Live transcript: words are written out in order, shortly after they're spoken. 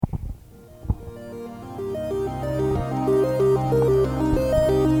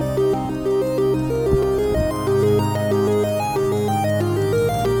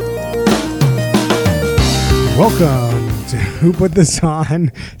Welcome to Who Put This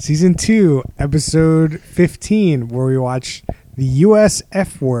On, Season 2, Episode 15, where we watch the US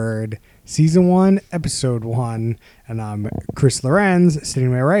F Word, Season 1, Episode 1. And I'm Chris Lorenz. Sitting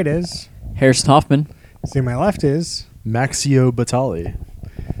to my right is... Harrison Hoffman. Sitting to my left is... Maxio Batali.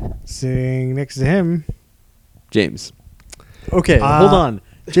 Sitting next to him... James. Okay, hold on.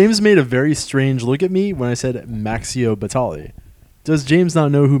 James made a very strange look at me when I said Maxio Batali. Does James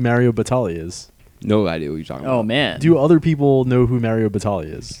not know who Mario Batali is? No idea what you're talking about. Oh, man. Do other people know who Mario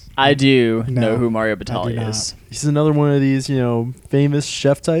Batali is? I do No, know who Mario I do Batali not. is. He's another one of these, famous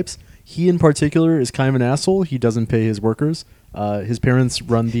chef types. He in particular is kind of an asshole. He doesn't pay his workers. His parents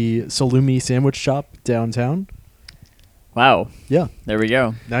run the Salumi sandwich shop downtown. Wow. Yeah, There we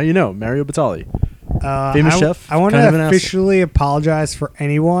go. now you know Mario Batali. Famous chef, I want kind of an to asshole. officially apologize for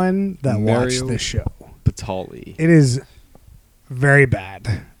anyone that Mario watched this show. Batali. It is very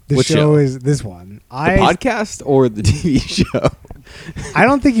bad. The What show show? is this one. The podcast or the TV show? I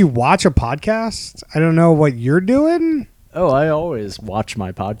don't think you watch a podcast. I don't know what you're doing. Oh, I always watch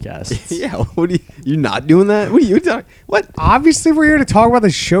my podcasts. Yeah. What are you not doing that? What are you talking? What? Obviously, we're here to talk about the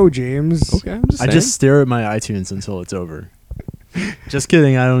show, James. Okay, I'm just I saying. just stare at my iTunes until it's over. Just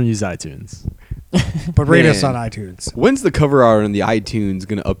kidding. I don't use iTunes. But rate us Man. on iTunes. When's the cover art on the iTunes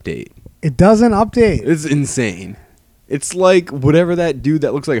gonna update? It doesn't update. It's insane. It's like whatever that dude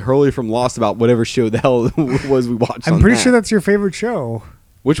that looks like Hurley from Lost about whatever show the hell was we watched. I'm on pretty that. sure that's your favorite show.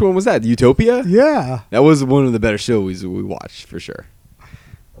 Which one was that? Utopia? Yeah. That was one of the better shows we watched for sure.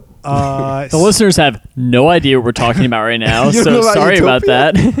 The listeners have no idea what we're talking about right now, You don't so know about sorry about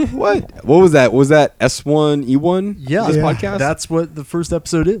Utopia? that. What? What was that? Was that S1 E1? Yeah, This Yeah. podcast. That's what the first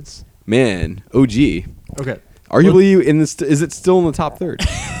episode is. Man, OG. Okay. Arguably in this, is it still in the top third?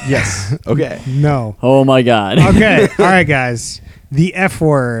 Yes. Okay. No. Oh, my God. Okay. All right, guys. The F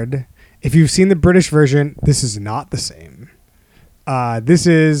Word. If you've seen the British version, this is not the same. This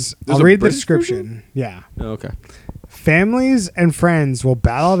is... There's I'll a read the British description. version? Yeah. Okay. Families and friends will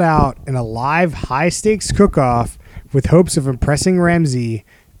battle it out in a live high-stakes cook-off with hopes of impressing Ramsay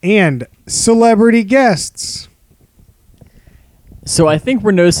and celebrity guests. So I think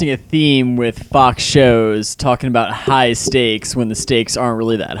we're noticing a theme with Fox shows talking about high stakes when the stakes aren't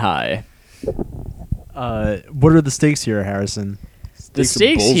really that high. What are the stakes here, Harrison? The Stakes of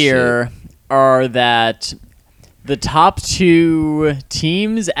stakes bullshit. here are that the top two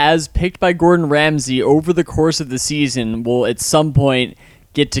teams, as picked by Gordon Ramsay over the course of the season, will at some point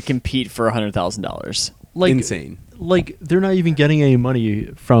get to compete for $100,000. Like Insane. Like they're not even getting any money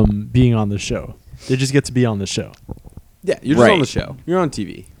from being on the show. They just get to be on the show. Yeah, you're just Right. on the show. You're on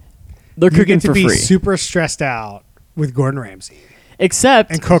TV. They're You cooking get to for be free. super stressed out with Gordon Ramsay Except,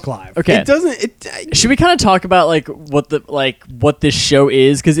 and cook live. okay, It doesn't. It. should we kind of talk about what this show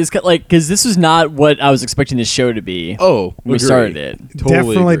is? Because because this was not what I was expecting this show to be. Oh, when we agree. started it. Totally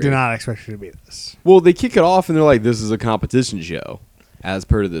Definitely agree. do not expect you to be this. Well, they kick it off and they're like, "This is a competition show," as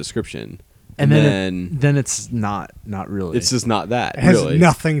per the description, and then it's not really. it's just not that. It has really.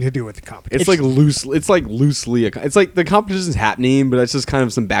 nothing to do with the competition. It's like loosely. It's like loosely. It's like the competition's happening, but it's just kind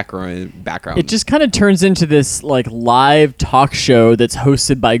of some background. It just kind of turns into this like live talk show that's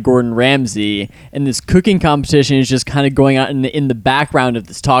hosted by Gordon Ramsay, and this cooking competition is just kind of going on in the background of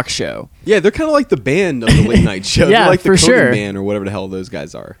this talk show. Yeah, they're kind of like the band of the late night show. Yeah, they're like the for Conan sure. band or whatever the hell those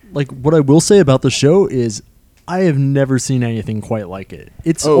guys are. like what I will say about the show is I have never seen anything quite like it.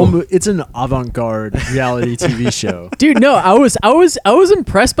 It's it's an avant-garde reality TV show. Dude, no, I was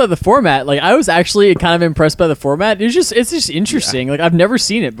impressed by the format. Like I was actually kind of impressed by the format. It's just interesting. Like I've never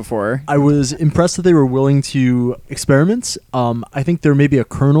seen it before. I was impressed that they were willing to experiment. I think there may be a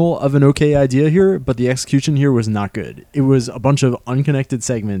kernel of an okay idea here, but the execution here was not good. It was a bunch of unconnected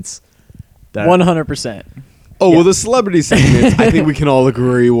segments. That 100%. Oh well, the celebrity segments, I think we can all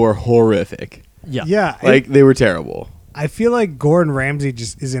agree were horrific. yeah. yeah. Like they were terrible. I feel like Gordon Ramsay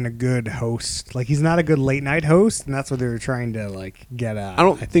just isn't a good host. Like he's not a good late night host, and that's what they were trying to like get at. I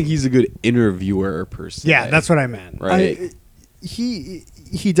don't think he's a good interviewer per se. Yeah, that's what I meant. Right. He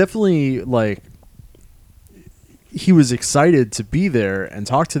definitely he was excited to be there and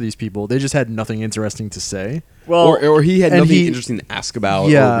talk to these people. They just had nothing interesting to say. Well, or he had and nothing he- interesting to ask about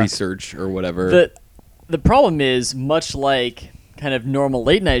Yeah. or research or whatever. the problem is, much like kind of normal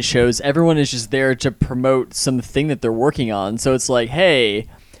late night shows, everyone is just there to promote something that they're working on. So it's like, hey,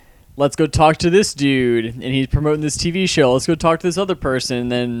 let's go talk to this dude, and he's promoting this TV show. Let's go talk to this other person.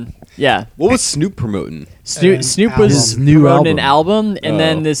 And then, yeah, What was Snoop promoting? An Snoop album. was His new promoting an album. album, and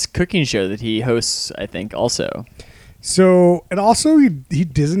then Oh. this cooking show that he hosts, I think, also. So, and also he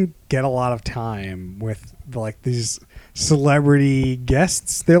doesn't get a lot of time with these celebrity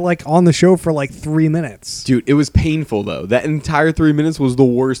guests. They're like on the show for like 3 minutes. Dude, it was painful though. That entire 3 minutes was the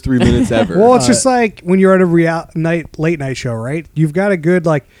worst 3 minutes ever. Well, it's just like when you're at a late night show, right? You've got a good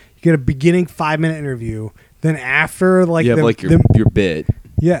you get a beginning 5-minute interview, then after you have your bit.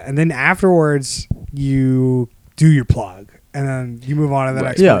 yeah, and then afterwards you do your plug, and then you move on to the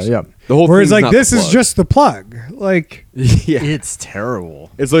next Yeah, person. yeah. The whole Whereas thing's like not this the is plug. just the plug. Like yeah. It's terrible.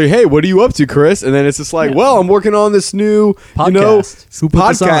 It's like, hey, what are you up to, Chris? And then it's just like, well, I'm working on this new Podcast. Who put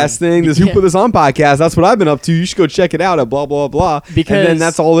this on? podcast thing. This Yeah. Who Put This On podcast. That's what I've been up to. You should go check it out at blah blah blah. and Because- then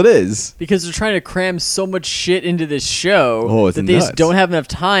that's all it is. Because they're trying to cram so much shit into this show Oh, it's that they just nuts. don't have enough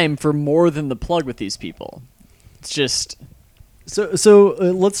time for more than the plug with these people. It's just, So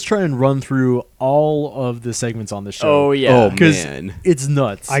let's try and run through all of the segments on the show. oh yeah. Oh, because man. it's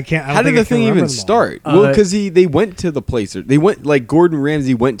nuts. I can't. I don't How did think the I can thing remember even them all. start? Well, Uh, because they went to the place. They went like Gordon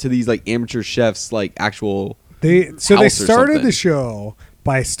Ramsay went to these like amateur chefs, like actual. They house started or something. the show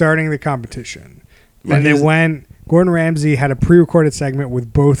by starting the competition, Right. and they went. Gordon Ramsay had a pre-recorded segment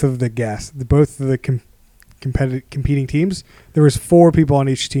with both of the guests, both of the competing teams. There was 4 people on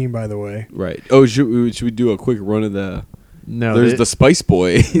each team, by the way. Right. Oh, should we do a quick run of the? no, There's they- the Spice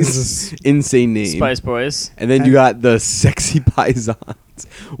Boys. is- Insane name. Spice Boys. And then you got the sexy paisans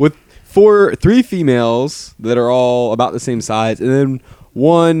with 3 females that are all about the same size, and then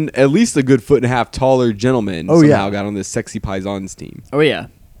one at least a good 1.5 foot taller gentleman Oh, yeah. somehow got on this sexy paisans team. Oh yeah.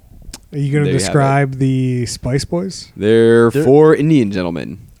 Are you going to There you have describe the Spice Boys? They're They're- 4 Indian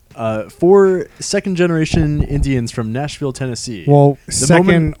gentlemen. 4 second-generation Indians from Nashville, Tennessee. Well, The second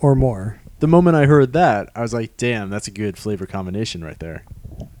moment- or more. the moment I heard that, I was like, "Damn, that's a good flavor combination right there."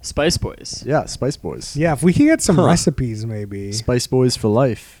 Spice Boys. Yeah, Spice Boys. Yeah, if we could get some Huh. recipes, maybe. Spice Boys for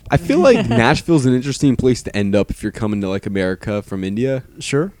life. I feel like Nashville's an interesting place to end up if you're coming to like America from India,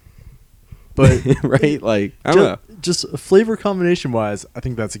 Sure, but right? Like I don't know. just flavor combination wise, I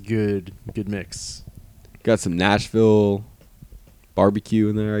think that's a good mix. Got some Nashville barbecue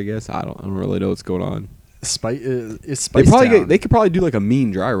in there, I guess. I don't really know what's going on. It's They Spice probably Town. they could probably do like a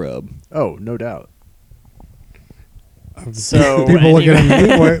mean dry rub. Oh, no doubt. So People looking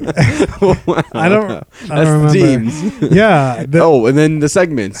anyway- at me. What? I don't That's the remember. teams. Yeah. Oh, and then the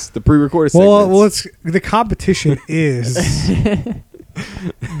segments, the pre-recorded Well, segments. the competition is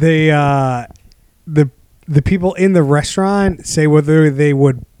the people in the restaurant say whether they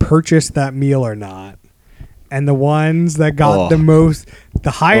would purchase that meal or not, and the ones that got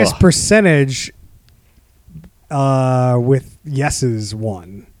the highest Ugh. percentage, with yeses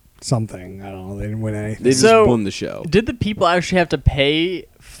won something. I don't know. They didn't win anything. They just So- won the show. Did the people actually have to pay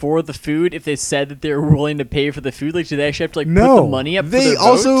for the food if they said that they were willing to pay for the food? Like, did they actually have to put No. the money up? for They their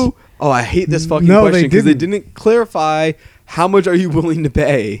also. vote? Oh, I hate this fucking No, they question because they didn't. didn't clarify how much are you willing to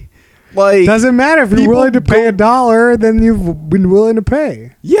pay. Like, Doesn't matter if you're people willing to pay go- $1, then you've been willing to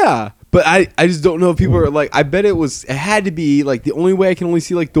pay. yeah, but I just don't know if people are like. I bet it had to be like the only way I can only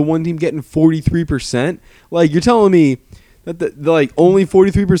see like the one team getting 43%. Like you're telling me that the like only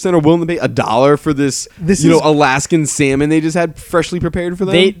 43% are willing to pay $1 for this This you is- know Alaskan salmon they just had freshly prepared for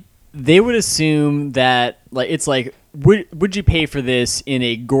them. They would assume that like it's like would you pay for this in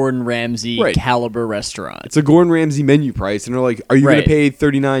a Gordon Ramsay Right. caliber restaurant? It's a Gordon Ramsay menu price, and they're like, "Are you going Right. to pay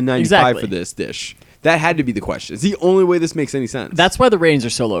 $39.95 Exactly. for this dish?" That had to be the question. It's the only way this makes any sense. That's why the ratings are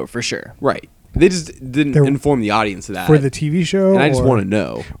so low for sure. right. They just didn't They're- inform the audience of that For the TV show? and I just or- want to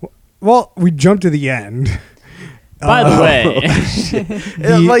know. Well, we jumped to the end. By the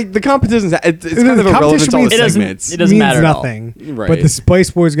way, Like the competition's, it's The kind of irrelevant competition to all the means- It doesn't- segments. it doesn't means matter at all. nothing. Right. But the Spice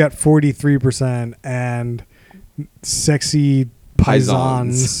Boys got 43% and sexy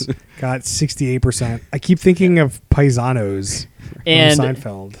paisans Paisans. got 68%. I keep thinking of paisanos And- from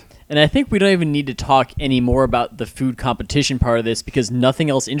Seinfeld. and I think we don't even need to talk anymore about the food competition part of this because nothing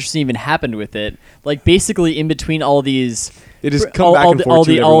else interesting even happened with it. Like basically in between all these They just come back and forth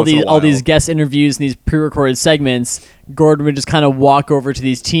to it every once in a all these while. guest interviews and these pre-recorded segments, Gordon would just kind of walk over to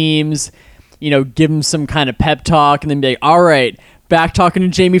these teams, you know, give them some kind of pep talk, and then be like, "All right, back talking to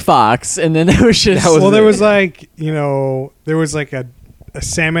Jamie Foxx," and then it was just That was Well, there it. was like, there was like a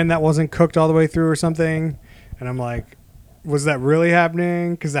salmon that wasn't cooked all the way through or something. And I'm like, was that really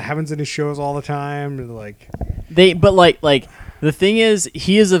happening? Because that happens in his shows all the time. And like, but like the thing is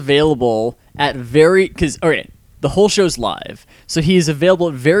he is available at because the whole show's live, so he is available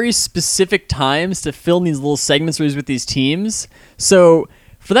at very specific times to film these little segments where he's with these teams. So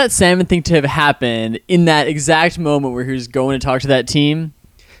for that salmon thing to have happened in that exact moment where he was going to talk to that team,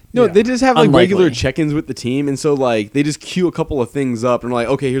 No, Yeah. they just have like Unlikely. regular check-ins with the team, and so like they just cue a couple of things up and like,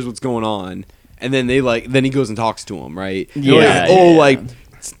 okay, here's what's going on, and then then he goes and talks to him, right? And Yeah, they're like, yeah. like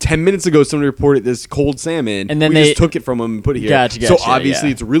 10 minutes ago, somebody reported this cold salmon, And then we they- just took it from him and put it here. Gotcha, so gotcha, obviously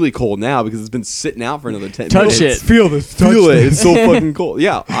yeah. it's really cold now because it's been sitting out for another 10 Touch minutes. it. Feel this. Feel it. It's so fucking cold.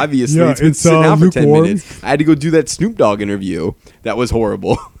 Yeah, obviously Yeah, it's been it's, sitting out for 10 lukewarm. minutes. I had to go do that Snoop Dogg interview. That was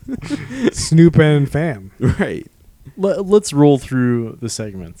horrible. Snoop and Fam. Right. Let's roll through the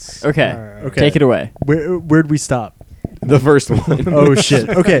segments. Okay. Alright. Okay. Take it away. Where'd we stop? The first one. Oh shit.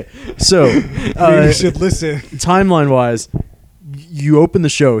 Okay. So, Maybe you should listen. timeline wise, you open the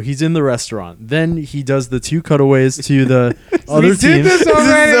show. He's in the restaurant. Then he does the 2 cutaways to the other We did team. this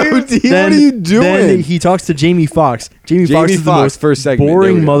already. This is OD. Then, What are you doing? Then he talks to Jamie Foxx. Jamie Foxx is the Foxx, most first segment.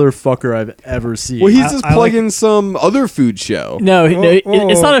 boring There we go. motherfucker I've ever seen. Well, he's I- just I like- plugging some other food show. No, it's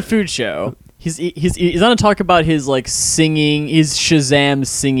oh. not a food show. He's on to talk about his like singing, his Shazam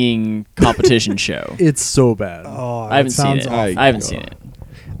singing competition show. It's so bad. Oh, I haven't that seen sounds it. awful. I haven't seen it.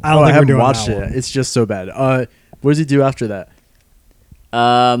 I don't I think we're haven't doing watched that it. one. It's just so bad. What does he do after that?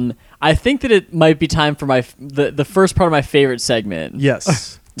 I think that it might be time for the first part of my favorite segment.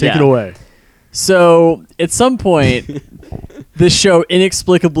 Yes. Take Yeah. it away. So at some point, this show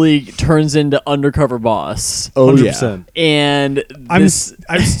inexplicably turns into Undercover Boss, Oh, 100%. and I'm this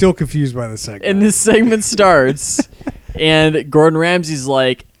still confused by the segment. and this segment starts, and Gordon Ramsay's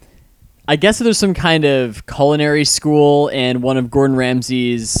like, I guess there's some kind of culinary school, and one of Gordon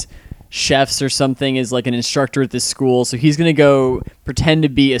Ramsay's chefs or something is like an instructor at this school, so he's gonna go pretend to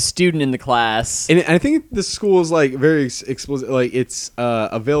be a student in the class. And I think the school is like very explicit. Like it's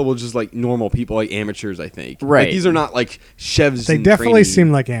available just like normal people, like amateurs. I think. Right. Like, these are not like chefs. they in definitely training.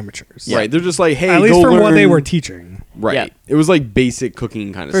 seem like amateurs. Right. They're just like, hey, At least go from what they learn- were teaching. Right. Yeah. It was like basic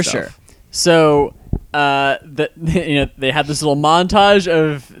cooking kind of For stuff. sure. So, they had this little montage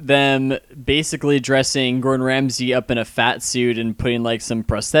of them basically dressing Gordon Ramsay up in a fat suit and putting like some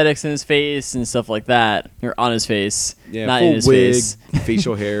prosthetics in his face and stuff like that, or on his face, Yeah. not full in his wig, face.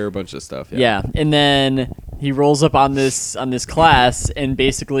 facial hair, a bunch of stuff. Yeah, and then he rolls up on this class and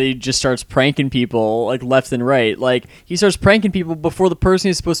basically just starts pranking people like left and right. Like he starts pranking people before the person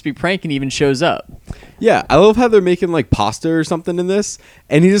he's supposed to be pranking even shows up. Yeah, I love how they're making like pasta or something in this,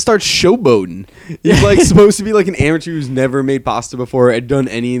 and he just starts showboating. He's like supposed to be like an amateur who's never made pasta before, had done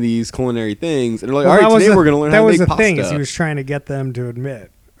any of these culinary things, and they're like, Well, all that right, was today the- we're gonna learn that how to was make the pasta. thing is he was trying to get them to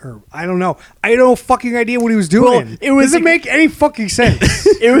admit, or I don't know. I had no fucking idea what he was doing. Well, it was- doesn't make any fucking sense.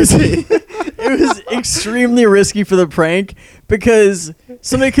 It was extremely risky for the prank because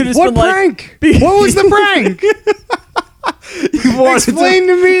somebody could have What been prank? like, What was the prank? He wanted Explain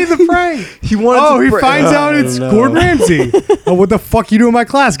to me the prank. He wanted Oh, to he prank- finds I out don't it's know. Gordon Ramsay. Oh, what the fuck you doing in my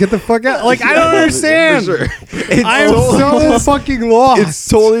class? Get the fuck out! Like I don't understand. For sure. It's I am totally- so fucking lost. It's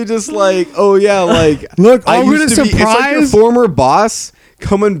totally just like, oh yeah, like Look, I I'm used gonna to be- It's like your surprise- former boss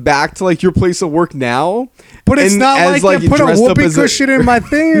coming back to like your place of work now, But it's and not as, like you put a dressed up whoopee as a- cushion in my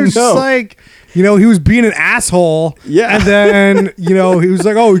thing. It was No. just like, he was being an asshole. Yeah. And then, he was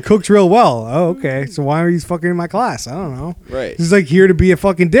like, oh, he cooks real well. Oh, okay. So why are you fucking in my class? I don't know. Right. He's like here to be a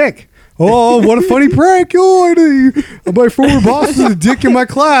fucking dick. Oh, what a funny prank. Oh, my former boss was a dick in my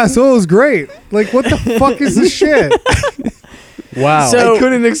class. Oh, it was great. Like, what the fuck is this shit? Wow. So- I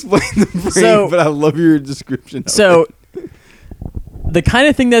couldn't explain the prank, So- but I love your description. Of so the kind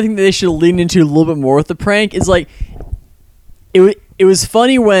of thing that I think they should lean into a little bit more with the prank is like it was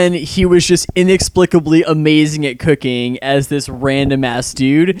funny when he was just inexplicably amazing at cooking as this random ass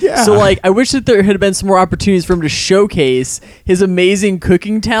dude. Yeah. So like I wish that there had been some more opportunities for him to showcase his amazing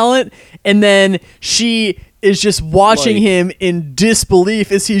cooking talent, and then she is just watching Like- him in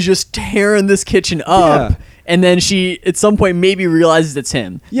disbelief as he's just tearing this kitchen up. Yeah. And then she, at some point, maybe realizes it's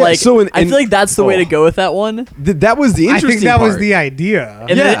him. Yeah, like, so I feel like that's the way to go with that one. that was the I interesting think that was part. the idea.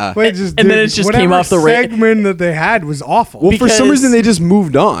 And Yeah. then, But it just and then it didn't- just came whatever off the rail. segment that they had was awful. Well, for some because- reason they just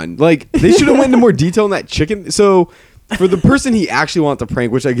moved on. Like they should have went into more detail on that chicken. So for the person he actually wanted to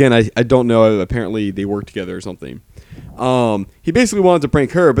prank, which again I don't know, apparently they work together or something. He basically wanted to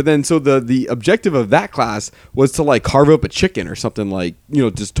prank her, but then so the objective of that class was to like carve up a chicken or something, like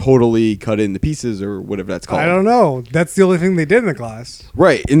just totally cut it into pieces or whatever that's called. I don't know. That's the only thing they did in the class.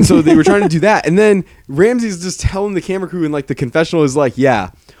 Right. And so they were trying to do that. And then Ramsey's just telling the camera crew, and like the confessional is like, yeah,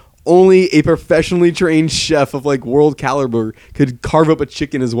 only a professionally trained chef of like world caliber could carve up a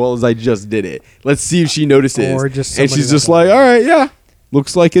chicken as well as I just did it. Let's see if she notices. Or just and somebody she's just that- like, all right, yeah.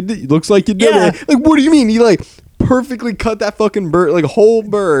 Looks like you did Yeah. it. Like, what do you mean? He like perfectly cut that fucking bird, like a whole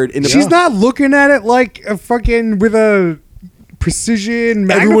bird. In She's not looking at it like a fucking with a precision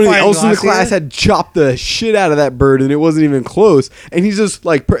Everyone magnifying else in the glass class here. had chopped the shit out of that bird, and it wasn't even close. And he's just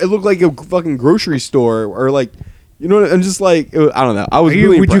like, it looked like a fucking grocery store or like, You know, I'm just like, I don't know. I was Would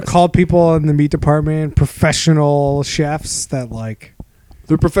you impressed. call people in the meat department professional chefs that like?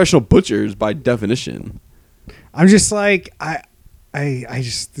 They're professional butchers by definition. I'm just like I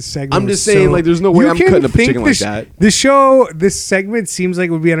just the segment. I'm was just saying, so- like, there's no way You I'm can cutting up a think chicken like that. This segment seems like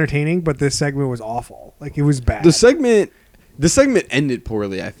it would be entertaining, but this segment was awful. Like it was bad. The segment ended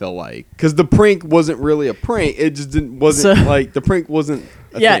poorly. I felt like because the prank wasn't really a prank. It just wasn't So- like the prank wasn't.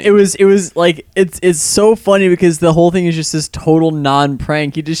 Yeah, it was like it's so funny because the whole thing is just this total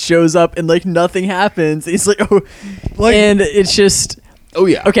non-prank. He just shows up and like nothing happens. He's like, oh, Like- and it's just Oh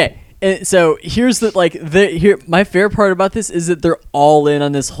yeah. okay. And so here's my favorite part about this is that they're all in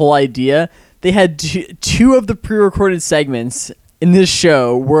on this whole idea. They had two of the pre-recorded segments in this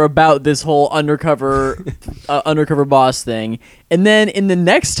show were about this whole undercover boss thing, and then in the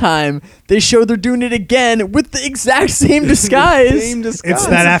next time they show they're doing it again with the exact same disguise. Same disguise. It's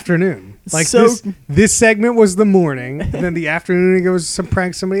that afternoon. Like So- this segment was the morning, and then the afternoon it goes some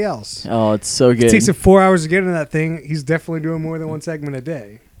prank somebody else. Oh, it's so good. It takes him 4 hours to get into that thing. He's definitely doing more than one segment a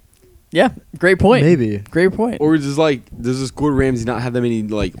day. Yeah, great point. Maybe. Great point. Or just like, does this Gordon Ramsay not have that many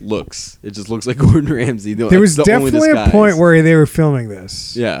like looks? It just looks like Gordon Ramsay. There was definitely a point where they were filming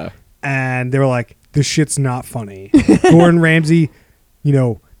this. yeah, And they were like, this shit's not funny. Gordon Ramsay,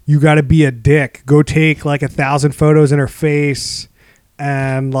 you got to be a dick. Go take like 1,000 photos in her face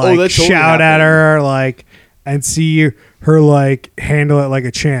and like that totally shout at happened. her like and see her like handle it like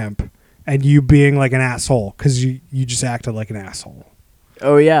a champ and you being like an asshole because you just acted like an asshole.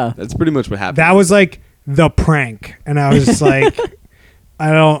 Oh yeah. that's pretty much what happened. That was like the prank. And I was just like,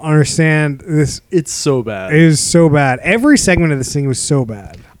 I don't understand this. It's so bad. It is so bad. Every segment of this thing was so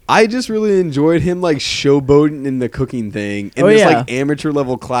bad. I just really enjoyed him like showboating in the cooking thing in Oh, this yeah. like amateur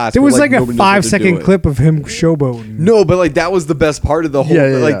level class. There where, was like a nobody knows how to do 5-second it. clip of him showboating. No, but like that was the best part of the whole. Yeah,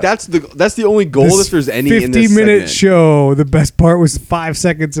 yeah, like yeah. that's the only goal if there's any in this 50-minute segment. show. The best part was 5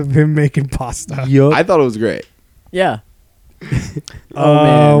 seconds of him making pasta. Yup. I thought it was great. Yeah. Oh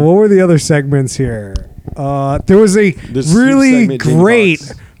man. What were the other segments here? There was a This really segment, Jamie great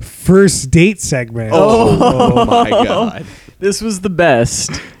Foxx. first date segment. Oh, my god! This was the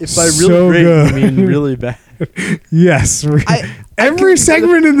best. If by really so great, good. I mean really bad. Yes. Every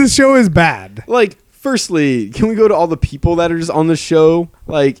segment in the show is bad. Like, firstly, can we go to all the people that are just on the show?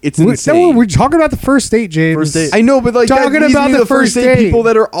 Like, it's insane. We're talking about the first date, James. First date. I know, but like Talking that leads about me to the the first first date date. people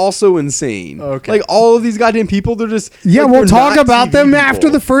that are also insane. Okay. Like all of these goddamn people, they're just Yeah, like, we'll they're talk not about TV them people. after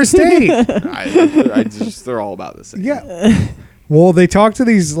the first date. They're all about the same. Yeah. Well, they talked to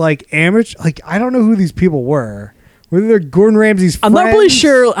these like amateur. Like I don't know who these people were. Whether they're Gordon Ramsay's friends. I'm not really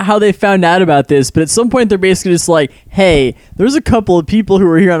sure how they found out about this, but at some point they're basically just like, "Hey, there's a couple of people who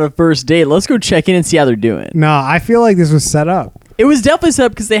are here on a first date. Let's go check in and see how they're doing." Nah, I feel like this was set up. It was definitely set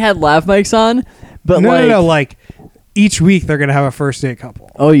up because they had lav mics on, but No. Like each week they're gonna have a first date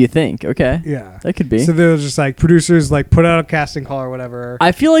couple. Oh, you think? Okay. Yeah, That could be. So they're just like producers like put out a casting call or whatever.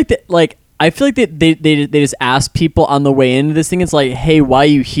 I feel like that. I feel like they just ask people on the way into this thing. It's like, "Hey, why are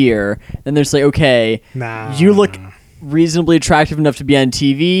you here?" And they're just like, "Okay, Nah. you look reasonably attractive enough to be on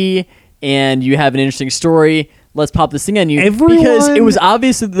TV, and you have an interesting story. Let's pop this thing on you." Everyone- because it was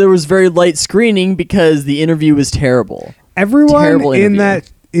obvious that there was very light screening because the interview was terrible. Everyone Terrible in interview.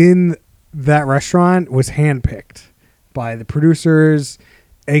 in that restaurant was handpicked by the producers,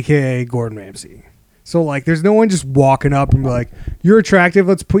 aka Gordon Ramsay. So like, there's no one just walking up and be like, "You're attractive.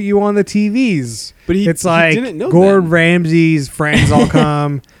 Let's put you on the TVs." But it's he like didn't know Gordon that. Ramsay's friends all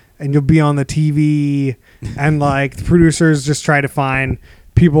come, and you'll be on the TV, and like the producers just try to find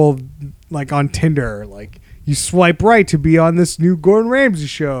people like on Tinder, like you swipe right to be on this new Gordon Ramsay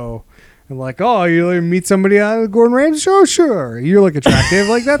show. And like, oh, you like, meet somebody on the Gordon Ramsay show? Sure. You look attractive.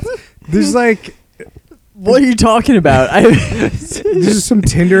 Like that's there's like What are you talking about? this is some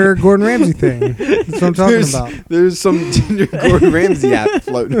Tinder Gordon Ramsay thing. That's what I'm talking about. There's some Tinder Gordon Ramsay app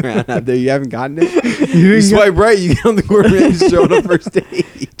floating around out there. You haven't gotten it? You didn't swipe right, you get on the Gordon Ramsay show on a first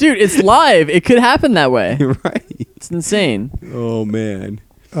date. Dude, it's live. It could happen that way. Right. It's insane. Oh, man.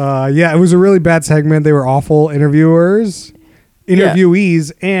 Yeah, it was a really bad segment. They were awful interviewees,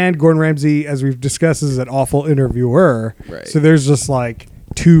 and Gordon Ramsay, as we've discussed, is an awful interviewer. Right. So there's just like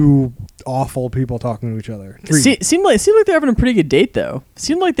two awful people talking to each other. Three. Seemed like they're having a pretty good date though.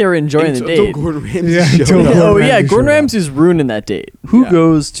 Seemed like they were enjoying the Until date. Gordon Ramsay Yeah, showed until up. Gordon Oh yeah, Ramsay Gordon showed up. Ramsay's ruining that date. Who Yeah.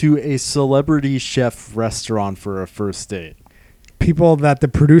 goes to a celebrity chef restaurant for a first date? People that the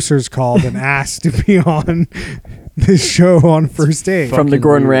producers called and asked to be on this show on first date. From the Fucking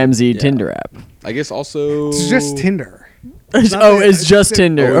Gordon weird. Ramsay Yeah. Tinder app. I guess also... It's just Tinder. Oh, it's just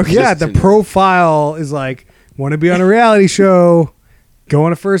Tinder. Oh, Okay. Yeah, just the Tinder. profile is like, want to be on a reality show, go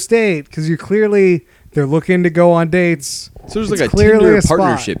on a first date, because you're clearly They're looking to go on dates. So there's It's like a clearly Tinder a spot.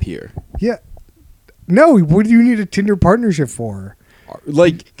 partnership here. Yeah. No, what do you need a Tinder partnership for?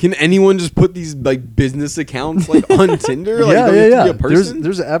 Like, can anyone just put these like business accounts like on Tinder? Like, yeah, don't you yeah, have yeah. to be a person?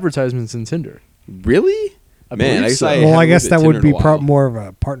 There's advertisements in Tinder. Really? I Man, believe I guess so. I Well, I haven't guess looked at that would Tinder in be a while. more of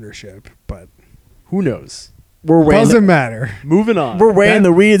a partnership, but Who knows? We're way in doesn't the, matter. Moving on. we're way in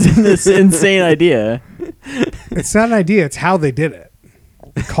the weeds in this insane idea. It's not an idea. It's how they did it.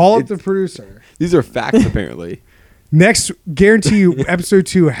 Call up the producer. These are facts, apparently. Next, guarantee you, episode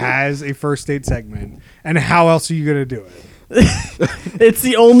 2 has a first date segment. And how else are you going to do it? It's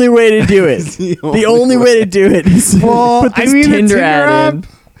the only way to do it. It's the The only way to do it is Well, put this I mean, Tinder the Tinder ad in.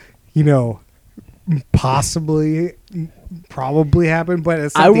 app, you know, probably happen, but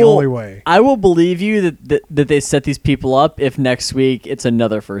it's not the only way. I will believe you that they set these people up if next week it's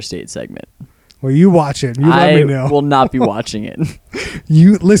another first date segment. Well, you watch it. You let I me know. will not be watching it.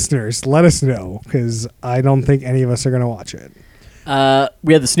 You listeners, let us know because I don't think any of us are going to watch it.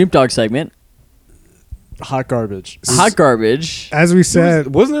 We had the Snoop Dogg segment, Hot garbage. hot garbage. As we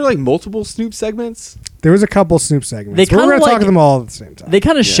said, Wasn't there like multiple Snoop segments? there was a couple Snoop segments. They We're kinda going to talk like- to them all at the same time. They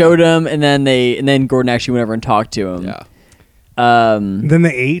kind of Yeah. showed him, and then Gordon actually went over and talked to him. Yeah. Then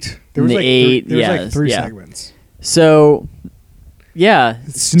the 8. There was The like 8, there was like yes, 3 yeah. segments. So, yeah,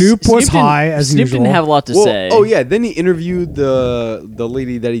 Snoop was didn't- high as Snoop usual. didn't have a lot to Well, say. oh yeah. Then he interviewed the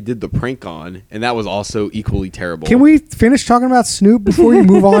lady that he did the prank on, and that was also equally terrible. Can we finish talking about Snoop before you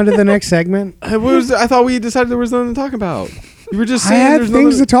move on to the next segment? I thought we decided there was nothing to talk about. You were just I saying had there's things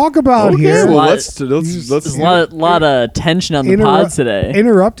nothing to talk about Okay, here. well, Lot- let's There's a lot of tension on the Interru- pod today.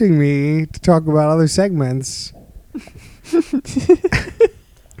 Interrupting me to talk about other segments.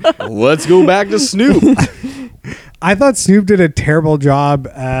 let's go back to Snoop. I thought Snoop did a terrible job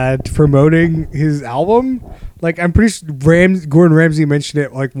at promoting his album. Like, I'm pretty sure Gordon Ramsay mentioned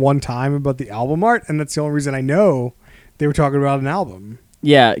it like one time about the album art, and that's the only reason I know they were talking about an album.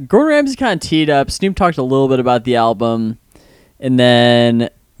 Yeah, Gordon Ramsay kind of teed up. Snoop talked a little bit about the album, and then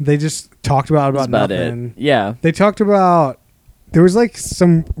They just talked about that's about nothing. it. Yeah, They talked about there was like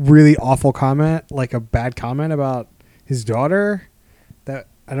some really awful comment, like a bad comment about his daughter. That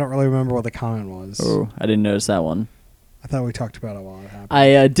I don't really remember what the comment was. oh, I didn't notice that one. I thought we talked about it while it happened.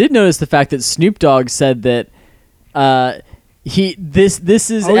 I did notice the fact that Snoop Dogg said that this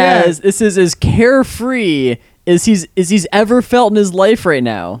is Oh, yeah. as carefree as he's ever felt in his life right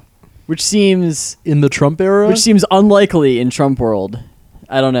now, which seems In the Trump era? unlikely in Trump world.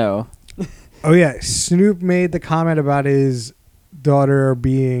 I don't know. Oh yeah, Snoop made the comment about his daughter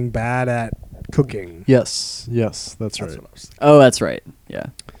being bad at cooking. Yes, that's That's right. what I was thinking. Oh, that's right. Yeah.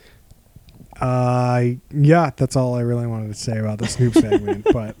 Yeah, that's all I really wanted to say about the Snoop segment.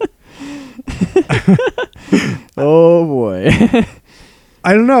 But Oh boy.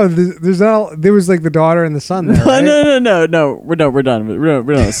 I don't know. There was like the daughter and the son there. Right? No. We're done. We're done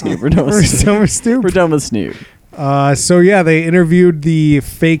with Snoop. We're done with We're Snoop. done with Snoop. We're done with Snoop. So yeah, they interviewed the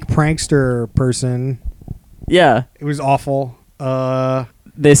fake prankster person. Yeah. It was awful.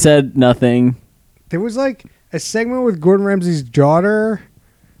 They said nothing. There was like a segment with Gordon Ramsay's daughter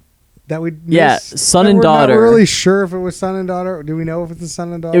that we Yeah, son and we're daughter. Not really sure if it was son and daughter. Do we know if it's a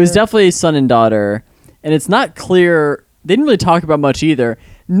son and daughter? It was definitely son and daughter, and it's not clear. They didn't really talk about much either.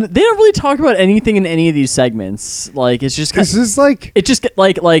 They don't really talk about anything in any of these segments. Like it's just This is like it just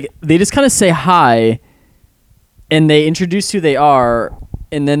like they just kind of say hi, and they introduce who they are,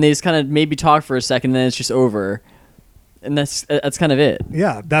 and then they just kind of maybe talk for a second, and then it's just over, and that's kind of it.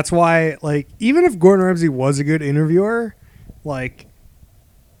 yeah. That's why like even if Gordon Ramsay was a good interviewer, like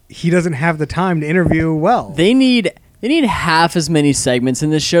he doesn't have the time to interview well. They need half as many segments in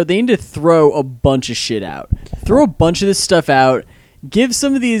this show. They need to throw a bunch of shit out. Throw a bunch of this stuff out. Give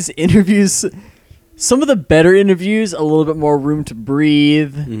some of these interviews, some of the better interviews, a little bit more room to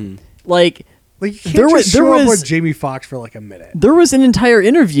breathe. Like Like you can't There just was- there show up was- with Jamie Foxx for like a minute. there was an entire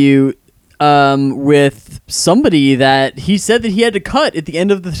interview with somebody that he said that he had to cut at the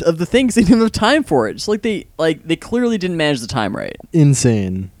end of the thing because they didn't have time for it. It's like they clearly didn't manage the time right.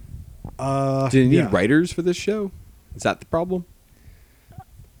 Insane. Did he need yeah. writers for this show? Is that the problem?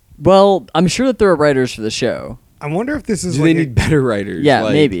 Well, I'm sure that there are writers for the show. I wonder if this is Do like they need better writers? Yeah,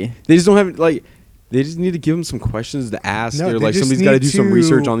 Like, maybe. They just don't have like. They just need to give them some questions to ask, No, or they like just somebody's got to need do some to-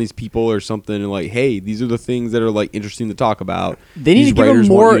 research on these people or something, and like, hey, these are the things that are like interesting to talk about. They need These to give 'em writers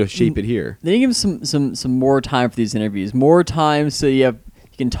more- want you to shape it here. They need to give some more time for these interviews. More time so you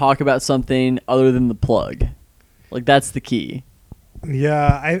can talk about something other than the plug. Like that's the key.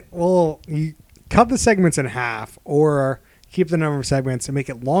 Yeah, you cut the segments in half or keep the number of segments and make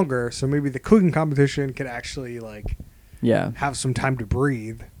it longer so maybe the cooking competition could actually like Yeah. have some time to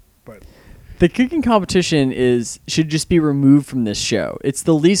breathe. But The cooking competition should just be removed from this show. It's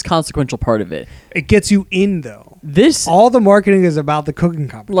the least consequential part of it. It gets you in though. This All the marketing is about the cooking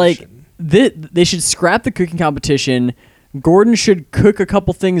competition. they should scrap the cooking competition. Gordon should cook a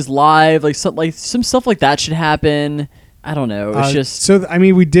couple things live, some stuff like that should happen. I don't know. It's just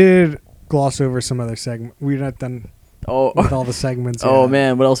we did gloss over some other segment. We're not done with all the segments. oh yet.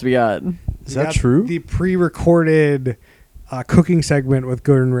 man, what else we got? Is We that got true? The pre-recorded cooking segment with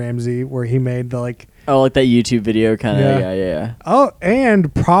Gordon Ramsay, where he made the like. Oh, like that YouTube video kind of. Yeah. Yeah. Oh,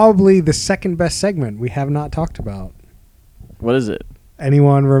 and probably the second best segment we have not talked about. What is it?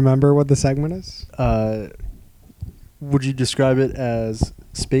 Anyone remember what the segment is? Would you describe it as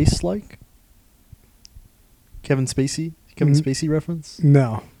space-like? Kevin Spacey reference?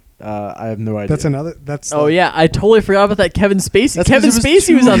 No, I have no idea. that's another. That's Oh yeah, I totally forgot about that Kevin Spacey. That's Kevin 'cause it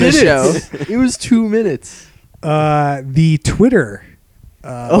Spacey was 2 on this show. minutes. It was 2 minutes. the Twitter.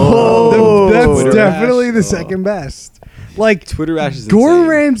 Oh. that's Twitter definitely Ash. the Oh. second best. Like Twitter Ash is Gordon insane.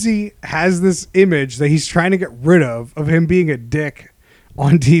 Ramsay has this image that he's trying to get rid of him being a dick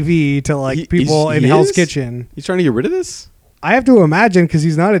on TV to like people in he Hell's is? Kitchen. He's trying to get rid of this? I have to imagine because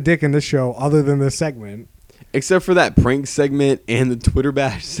he's not a dick in this show other than this segment. Except for that prank segment and the Twitter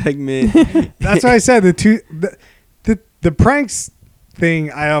bash segment. That's why I said the pranks thing.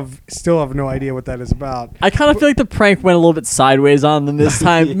 Still have no idea what that is about. I kind of feel like the prank went a little bit sideways on them this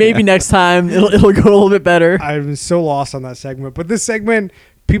time. Maybe next time it'll go a little bit better. I'm so lost on that segment. But this segment,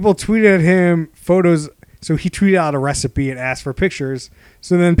 people tweeted at him photos. So he tweeted out a recipe and asked for pictures.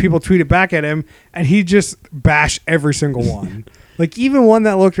 So then people tweeted back at him, and he just bashed every single one. Like even one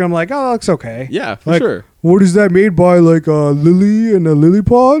that looked, I'm like, oh, that looks okay. Yeah, for Like, sure. What is that made by? Like a lily and a lily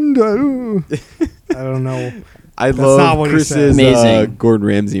pond? I don't know. I That's not love what he Chris's said. Amazing. Gordon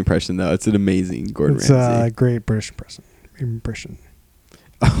Ramsay impression, though. It's an amazing Gordon It's a Ramsay. great British impression.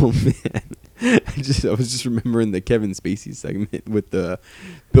 Oh, man. I was just remembering the Kevin Spacey segment with the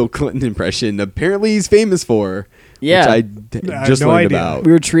Bill Clinton impression. Apparently, he's famous for. Yeah. Which I I just had no learned idea. about.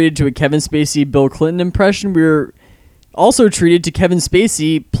 We were treated to a Kevin Spacey, Bill Clinton impression. We were also treated to Kevin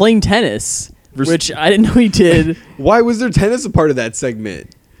Spacey playing tennis, which I didn't know he did. Why was there tennis a part of that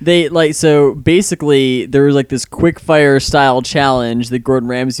segment? So basically there was like this quick fire style challenge that Gordon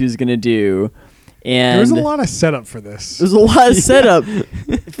Ramsay was going to do. And There was a lot of setup for this. There's a lot of setup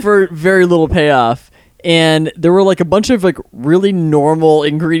for very little payoff. And there were like a bunch of like really normal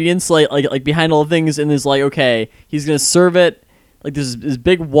ingredients like behind all the things, and there's like, okay, he's gonna serve it like this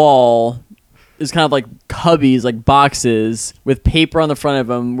big wall is kind of like cubbies, like boxes with paper on the front of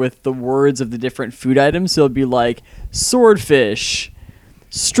them with the words of the different food items. So it'd be like swordfish,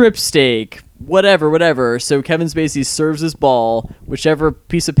 strip steak, whatever. So Kevin Spacey serves this ball. Whichever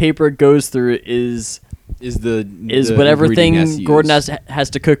piece of paper it goes through is The whatever ingredient he has thing to Gordon use. has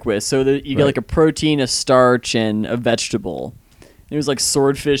to cook with. So you get Right. like a protein, a starch, and a vegetable. It was like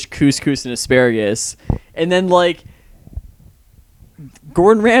swordfish, couscous, and asparagus. And then like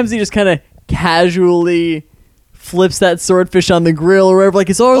Gordon Ramsay just kind of casually flips that swordfish on the grill or whatever. Like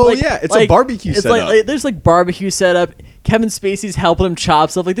it's all Oh, like yeah, it's a barbecue it's setup. like there's like barbecue setup. Kevin Spacey's helping him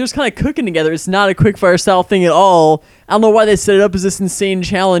chop stuff. Like there's kind of cooking together. It's not a quick fire style thing at all. I don't know why they set it up as this insane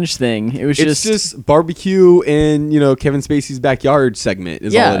challenge thing. It was It's just barbecue in Kevin Spacey's backyard segment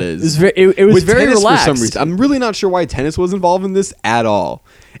is all it is. It was With very tennis relaxed. for some reason. I'm really not sure why tennis was involved in this at all.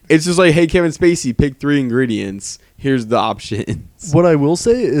 It's just like, hey, Kevin Spacey, pick 3 ingredients. Here's the options. What I will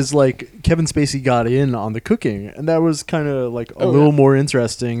say is like Kevin Spacey got in on the cooking, and that was kind of like a little more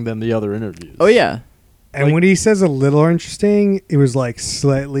interesting than the other interviews. Oh yeah. And Like- when he says a little interesting, it was like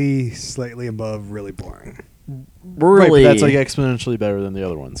slightly above really boring. We're Right, but really, that's like exponentially better than the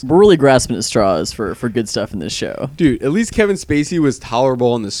other ones. we're really grasping at straws for good stuff in this show. Dude, at least Kevin Spacey was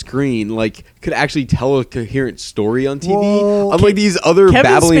tolerable on the screen. Like, could actually tell a coherent story on TV. Well, unlike these other Kevin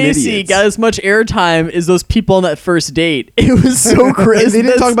babbling Spacey idiots. got as much airtime as those people on that first date. It was so And crazy. they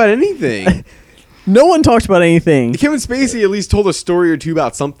didn't talk about anything. No one talked about anything. Kevin Spacey at least told a story or two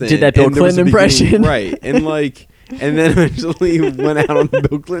about something. Did that Bill and there was Clinton a beginning- impression. right? And then eventually went out on the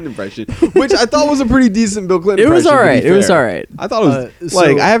Bill Clinton impression, which I thought was a pretty decent Bill Clinton. It was impression, to be alright. It was fair. alright. I thought it was so-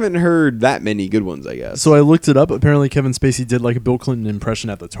 like I haven't heard that many good ones. I guess. So I looked it up. Apparently, Kevin Spacey did like a Bill Clinton impression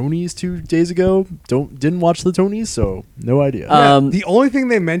at the Tonys 2 days ago. Didn't watch the Tonys, so no idea. The only thing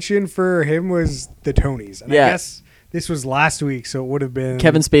they mentioned for him was the Tonys. And Yeah. I guess this was last week, so it would have been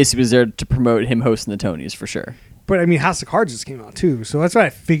Kevin Spacey was there to promote him hosting the Tonys for sure. But I mean, House of Cards just came out too, so that's what I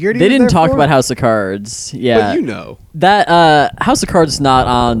figured. They didn't talk about House of Cards. Yeah, but that House of Cards is not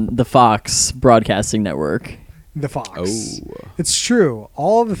on the Fox broadcasting network. the Fox. Oh. It's true.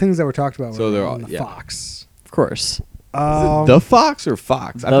 All of the things that were talked about So were they're on all- the yeah. Fox. Of course. The Fox or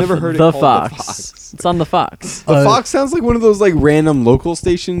Fox? I've never heard it the called Fox. The Fox. It's on the Fox. The Fox sounds like one of those like random local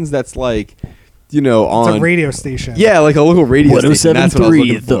stations that's like, It's on a radio station. Yeah, like a local radio station. That's what I was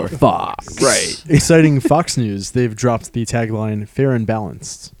looking The for. Fox. Right. Exciting Fox news. They've dropped the tagline "Fair and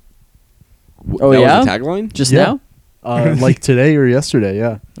Balanced." Oh, that yeah? was the tagline? Just Yeah. now? Like today or yesterday.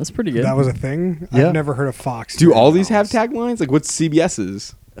 Yeah. That's pretty good. That was a thing. Yeah. I've never heard of Fox. Do all doing these have those. taglines? Like, what's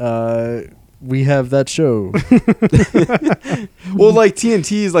CBS's? We have that show. Well, like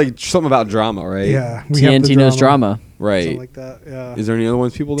TNT is like something about drama, right? Yeah, we have the TNT knows drama. Right. Something like that. Yeah. Is there any other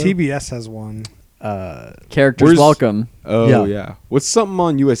ones people know? TBS has one. Characters Where's- welcome. Oh, Yeah. yeah. What's something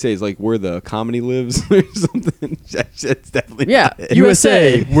on USA? Is like where the comedy lives or something? It's definitely Yeah. not it.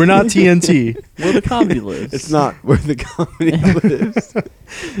 USA. We're not TNT. Where the comedy lives. It's not where the comedy lives.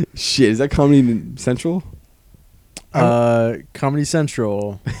 Shit, is that Comedy Central? Comedy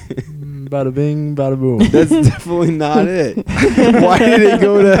Central. Bada bing, bada boom. That's definitely not it. Why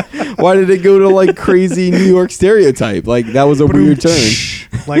did it go to like crazy New York stereotype? Like that was a weird turn.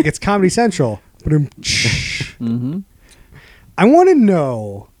 Like it's Comedy Central. Mm-hmm. I want to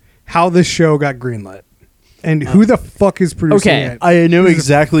know how this show got greenlit and who the fuck is producing Okay. it. I know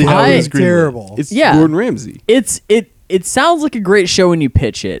exactly how it was greenlit. terrible. It's Yeah. Gordon Ramsay. It sounds like a great show when you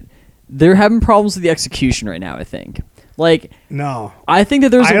pitch it. They're having problems with the execution right now, I think. Like, No. I think that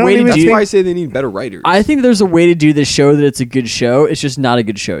there's I a don't way to even That's do why I say they need better writers. I think that there's a way to do this show that it's a good show. It's just not a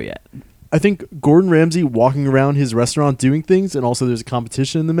good show yet. I think Gordon Ramsay walking around his restaurant doing things, and also there's a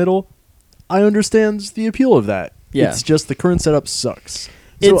competition in the middle. I understand the appeal of that. Yeah. It's just the current setup sucks.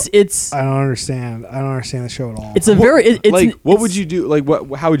 So It's I don't understand. I don't understand the show at all. it's a very it's like what it's- would you do? Like what?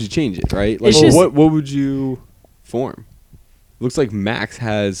 How would you change it? Right? Like It's just- what would you form? Looks like Max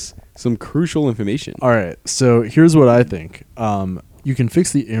has some crucial information. all right. So here's what I think. You can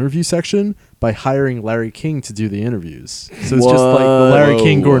fix the interview section by hiring Larry King to do the interviees. So it's just like the Larry Whoa.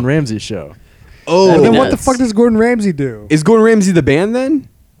 King Gordon Ramsay show. Oh, and then what the nuts. fuck does Gordon Ramsay do? is Gordon Ramsay the band then?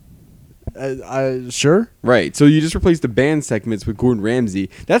 I sure. Right. So you just replace the band segments with Gordon Ramsay.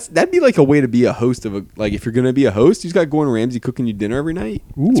 That'd be like a way to be a host of a like if you're gonna be a host, you've got Gordon Ramsay cooking you dinner every night.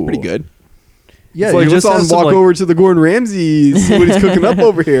 It's Ooh. pretty good. Yeah, it's like you let's just all have some, walk like- over to the Gordon Ramsay, see what he's cooking up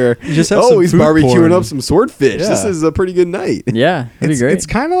over here. You just have oh, some he's food barbecuing porn. up some swordfish. Yeah. This is a pretty good night. yeah, it'd be It's, great. it's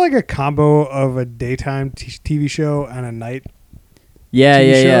kind of like a combo of a daytime TV show and a night yeah,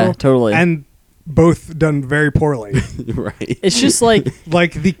 TV yeah, yeah, show, totally. and both done very poorly. Right. it's just like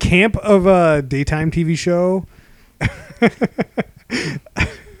Like the camp of a daytime TV show.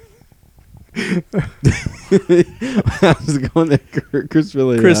 How's it going there, Chris?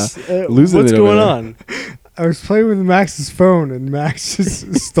 Really, Chris, losing what's it over going there. on? I was playing with Max's phone, and Max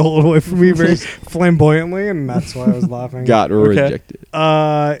just stole it away from me very flamboyantly, and that's why I was laughing. Got Okay. rejected.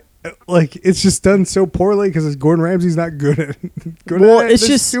 Like it's just done so poorly because Gordon Ramsay's not good at good Well, at it. it's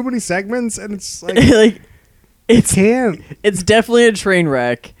There's just- too many segments, and it's like like it's can't. it's definitely a train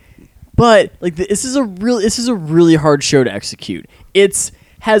wreck, but like this is a really hard show to execute. It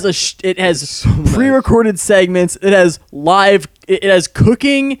has So much. pre-recorded segments. It has live. It has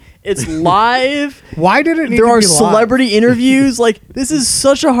cooking. It's live. Why did it need There to are be live? celebrity interviews. Like this is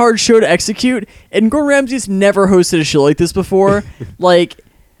such a hard show to execute, and Gordon Ramsay's never hosted a show like this before. Like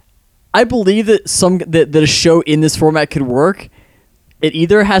I believe that that a show in this format could work. It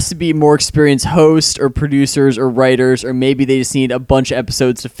either has to be a more experienced host or producers or writers, or maybe they just need a bunch of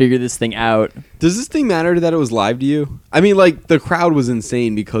episodes to figure this thing out. Does this thing matter that it was live to you? I mean, like the crowd was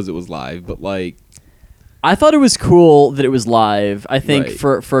insane because it was live, but like, I thought it was cool that it was live. I think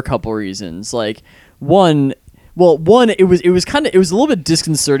Right. for a couple reasons. Like one, it was a little bit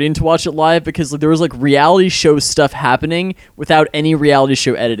disconcerting to watch it live because like, there was like reality show stuff happening without any reality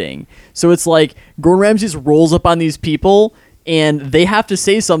show editing. So it's like Gordon Ramsay just rolls up on these people and they have to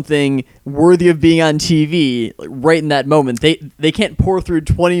say something worthy of being on TV like, right in that moment. They can't pour through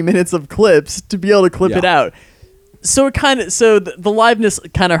 20 minutes of clips to be able to clip Yeah. it out. So the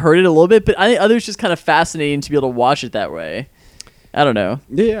liveness kind of hurt it a little bit, but I think others just kind of fascinating to be able to watch it that way. I don't know.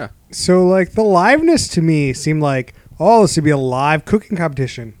 yeah. So like the liveness to me seemed like, oh, this would be a live cooking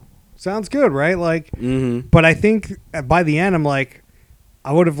competition. Sounds good, right? Like, Mm-hmm. but I think by the end, I'm like,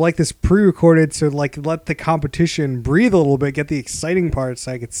 I would have liked this pre-recorded so like let the competition breathe a little bit, get the exciting parts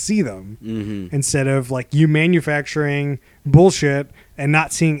so I could see them Mm-hmm. instead of like you manufacturing bullshit and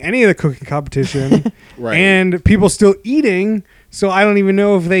not seeing any of the cooking competition Right. and people still eating. So I don't even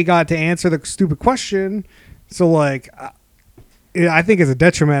know if they got to answer the stupid question. So like, I think it's a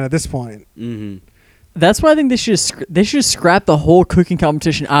detriment at this point. Mm-hmm. That's why I think they should scrap the whole cooking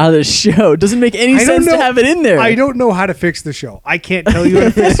competition out of this show. It doesn't make any sense to have it in there. I don't know how to fix the show. I can't tell you how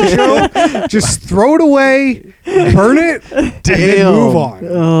to fix the show. Just throw it away, burn it, and then move on.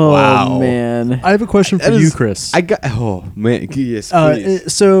 Oh Wow. man. I have a question for That you, is- Chris. Oh man, yes,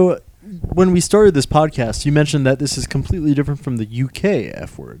 please. So, when we started this podcast, you mentioned that this is completely different from the UK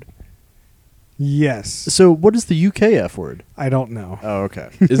F word. Yes. So, what is the UK F word? I don't know. Oh, okay.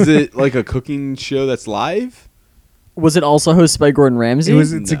 Is it like a cooking show that's live? Was it also hosted by Gordon Ramsay?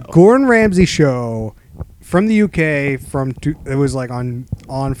 It's a No. Gordon Ramsay show from the UK. It was like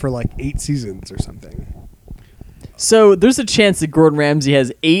on for like 8 seasons or something. So there's a chance that Gordon Ramsay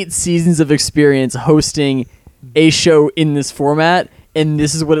has 8 seasons of experience hosting a show in this format, and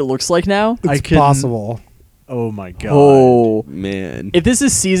this is what it looks like now. It's can- possible. Oh my god. Oh, Man. if this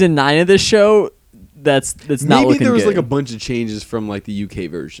is season 9 of this show, that's not Maybe looking there was good. like a bunch of changes from like the UK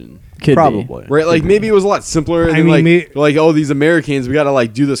version. Could be. Probably. Right, like maybe it was a lot simpler, and I then, mean, like oh, these Americans, we gotta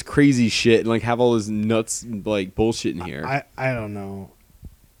like do this crazy shit and like have all this nuts like bullshit in here. I don't know.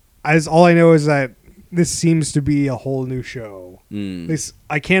 All I know is that this seems to be a whole new show. Mm.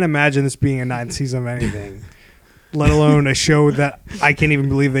 I can't imagine this being a 9th season of anything, let alone a show that I can't even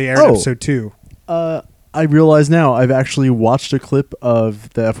believe they aired Oh. episode 2. I realize now I've actually watched a clip of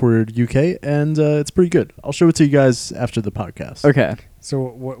the F word UK, and it's pretty good. I'll show it to you guys after the podcast. Okay. So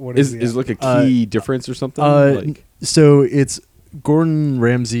what is Is the like a key difference or something? Like, So it's Gordon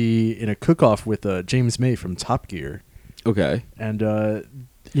Ramsay in a cook-off with James May from Top Gear, okay. and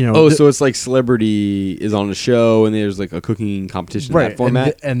you know. Oh, so it's like celebrity is on a show, and there's like a cooking competition in right that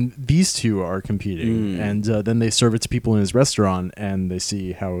format. and these two are competing, and then they serve it to people in his restaurant, and they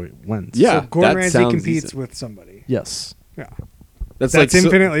see how it went. Yeah. So Gordon that Ramsay sounds competes decent. with somebody. Yes. Yeah. That's That's like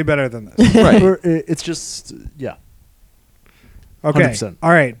infinitely better than this. right. Or, it's just yeah. Okay. 100%.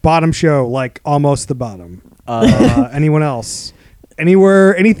 All right. Bottom show, like almost the bottom. Anyone else?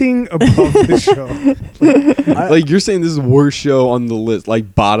 Anything above the show? Like you're saying this is the worst show on the list,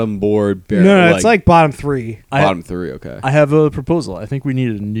 like bottom board. No, it's like bottom 3. bottom 3. Okay. I have a proposal. I think we need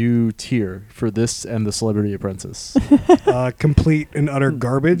a new tier for this and the Celebrity Apprentice. Complete and utter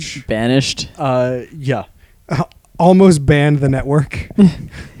garbage. Banished. Yeah. Almost banned the network.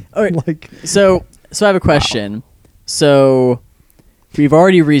 All right. Like So I have a question. So we've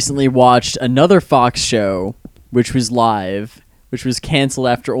already recently watched another Fox show, which was live, which was canceled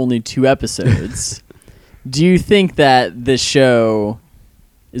after only 2 episodes. Do you think that this show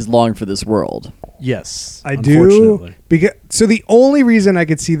is long for this world? Yes. I do. Unfortunately. So the only reason I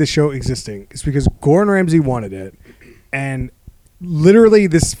could see the show existing is because Gordon Ramsay wanted it, and literally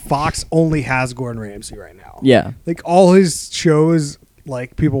this Fox only has Gordon Ramsay right now. Yeah. Like all his shows,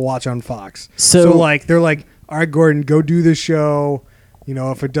 like people watch on Fox. So like they're like, all right, Gordon, go do this show. You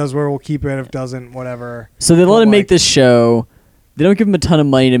know, if it does well, we'll keep it. If it doesn't, whatever. So they let But, him like, make this show. They don't give him a ton of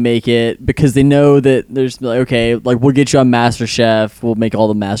money to make it because they know that there's like, okay, like we'll get you on MasterChef. We'll make all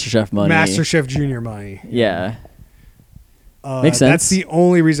the MasterChef money. MasterChef Junior money. Yeah. Makes sense. That's the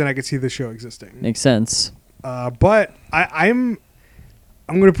only reason I could see the show existing. Makes sense. But I'm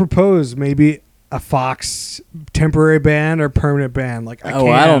going to propose maybe a Fox temporary ban or permanent ban. Like I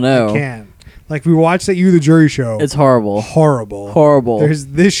don't know. I can't. Like we watched that You the Jury show. It's horrible. horrible. Horrible. There's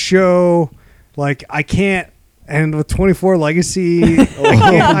this show. Like I can't. And with 24 Legacy, I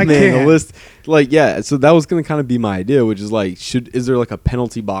Man, the can't. list, like, yeah. So that was gonna kind of be my idea, which is like, is there like a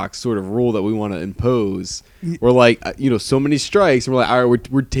penalty box sort of rule that we want to impose, or like, so many strikes, and we're like, all right,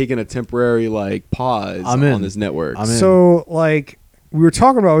 we're taking a temporary like pause I'm in. on this network. I'm in. So like we were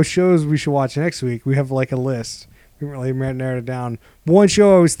talking about shows we should watch next week. We have like a list. We haven't really narrowed it down. One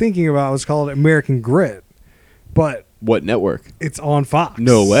show I was thinking about was called American Grit, but What network? it's on Fox.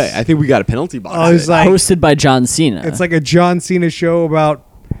 No way. I think we got a penalty box. Oh, it's like Hosted by John Cena. it's like a John Cena show about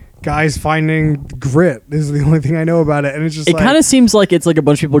guys finding grit. This is the only thing I know about it, and it's just it like, kind of seems like it's like a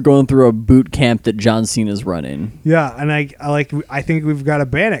bunch of people going through a boot camp that John Cena's running. yeah. And I think we've got to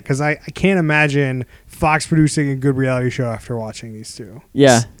ban it because I can't imagine Fox producing a good reality show after watching these two.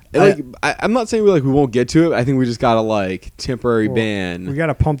 Yeah. And, like, I'm not saying we won't get to it. I think we just gotta like temporary Well, ban. We got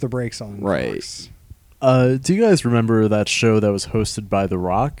to pump the brakes on Right. Fox. Do you guys remember that show that was hosted by The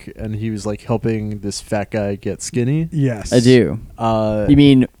Rock, and he was like helping this fat guy get skinny? Yes, I do. Uh, You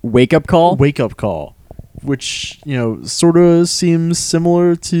mean Wake Up Call? Wake Up Call, which sort of seems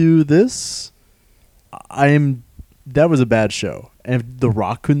similar to this. That was a bad show, and if The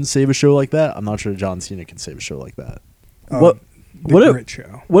Rock couldn't save a show like that, I'm not sure John Cena can save a show like that. What- The what if- Grit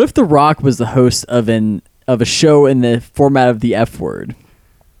show? What if The Rock was the host of a show in the format of the F word?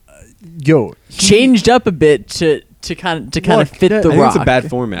 Yo, Changed up a bit to to kind of Look, fit I The I think Rock. it's a bad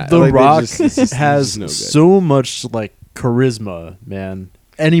format. The Like, they Rock it's has no good. so much like charisma, man.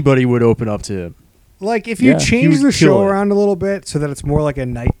 Anybody would open up to him. Like if you Yeah. He change would the show kill it. around a little bit so that it's more like a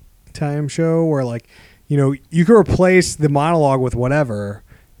nighttime show where like, you know, you can replace the monologue with whatever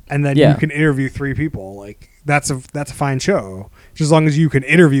and then Yeah. you can interview 3 people. Like that's a fine show. Just as long as you can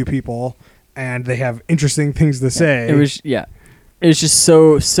interview people and they have interesting things to say. It was just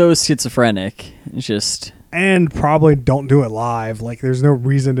so schizophrenic. It's just and probably don't do it live. Like there's no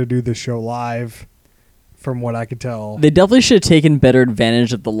reason to do the show live from what I could tell. they definitely should have taken better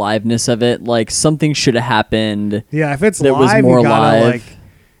advantage of the liveness of it. Like something should have happened. Yeah, if it's that was live, more you gotta live. like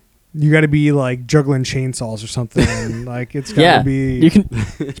you gotta be like juggling chainsaws or something. Like it's gotta Yeah, be you can.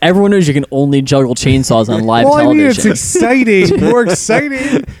 Everyone knows you can only juggle chainsaws on live well, I mean, television. it's exciting, more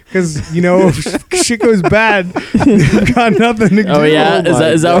exciting, because you know if shit goes bad, you've got nothing to do. Oh yeah, Oh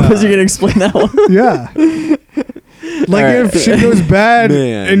is my that what God. you're gonna explain that one? Yeah. Like All right. if shit goes bad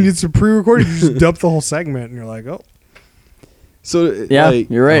Man. and it's a pre-recorded, you just dump the whole segment, and you're like, oh. So Yeah, like,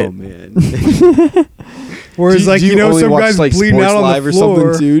 you're right. Oh man. Whereas like Do you know only some watch, guys like, bleeding Sports out on Live the or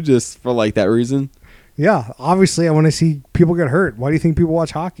floor. something too, just for like that reason. Yeah, obviously I want to see people get hurt. Why do you think people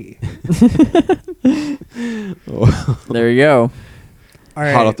watch hockey? Oh, There you go. All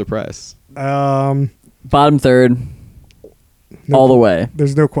right. hot off the press. Bottom third, No- all the way.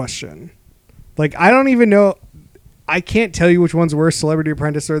 There's no question. Like I don't even know. I can't tell you which one's worse, Celebrity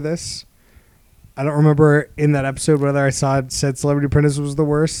Apprentice or this. I don't remember in that episode whether I said Celebrity Apprentice was the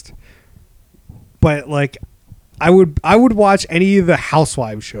worst. But like, I would watch any of the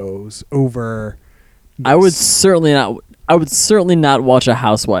Housewives shows over. I would this. certainly not watch a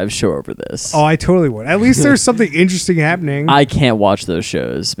Housewives show over this. Oh, I totally would. At least there's something interesting happening. I can't watch those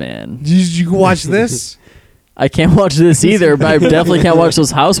shows, man. you can watch this. I can't watch this either, but I definitely can't watch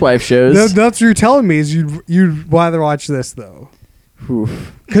those Housewife shows. That's what you're telling me is you'd rather watch this though,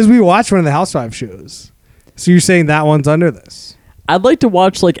 Oof. because we watched one of the Housewives shows. So you're saying that one's under this? I'd like to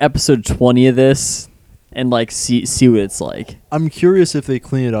watch like episode 20 of this and like see what it's like. I'm curious if they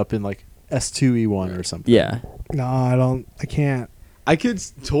clean it up in like S2E1 or something. Yeah. No, I don't. I can't. I could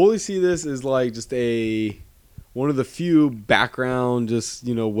totally see this as like just one of the few background, just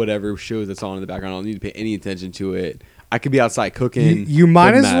whatever shows that's on in the background. I don't need to pay any attention to it. I could be outside cooking. You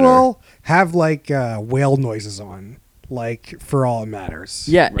might doesn't as matter. well have like whale noises on, like for all it matters.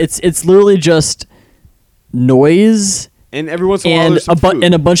 Yeah, it's literally just noise And every once in a while, and there's some food.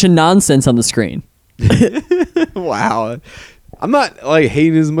 and a bunch of nonsense on the screen. Wow. I'm not like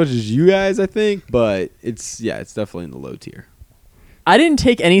hating as much as you guys, I think, but it's definitely in the low tier. I didn't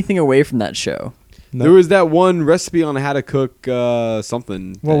take anything away from that show. No. There was that one recipe on how to cook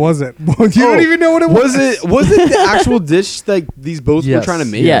something. What was it? You don't even know what it was. Was it the actual dish like these both were Yes. trying to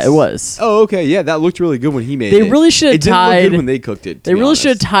make? Yeah, it was. Oh, okay. Yeah, that looked really good when he made They it. really should have It didn't look tied- good when they cooked it. They really should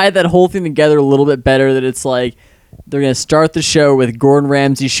have tied that whole thing together a little bit better. That it's like they're gonna start the show with Gordon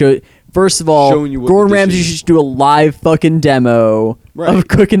Ramsay show. First of all, Showing you what Gordon the dish Ramsay is. should do a live fucking demo Right. of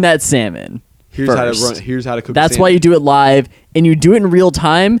cooking that salmon. Here's how to first. run. Here's how to cook. That's salmon. why you do it live, and you do it in real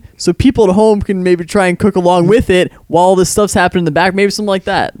time, so people at home can maybe try and cook along with it while all this stuff's happening in the back. Maybe something like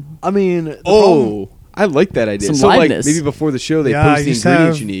that. I mean, the problem- Oh, I like that idea. Some so liveness. like maybe before the show they Yeah, post the you just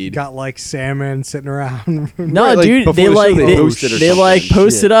ingredients have you need. got like salmon sitting around. No, Right, like, dude, before they the show like they they, post it or they like something.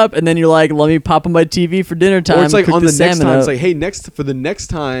 post Shit. it up, and then you're like, let me pop on my TV for dinner time. Or it's like cook on the next salmon time. up. It's like, hey, for the next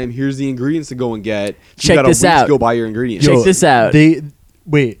time, here's the ingredients to go and get. You Check got this a week out. To go buy your ingredients. Check this out.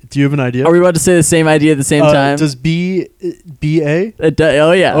 Wait, do you have an idea? Are we about to say the same idea at the same time? Does BA?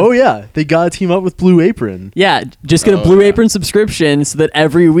 Oh yeah. Oh yeah, they gotta team up with Blue Apron. Yeah, just get a Oh, Blue yeah. Apron subscription so that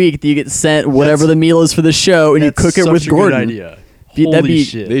every week you get sent whatever the meal is for the show, and you That's cook it such with a Gordon. Good idea. Be- that'd Holy be-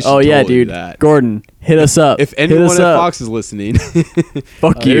 shit! They should Oh yeah, totally do dude. that. Gordon, hit us up. If Hit anyone us at up. Fox is listening,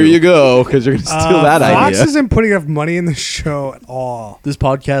 Fuck there you go, because you're gonna steal that Fox idea. isn't putting enough money in the show at all. This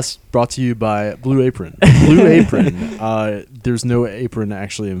podcast brought to you by Blue Apron. Blue Apron. There's no apron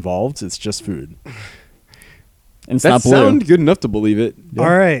actually involved. It's just food. And it's That not blue. sound good enough to believe it. Yeah.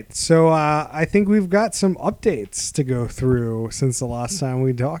 All right, so I think we've got some updates to go through since the last time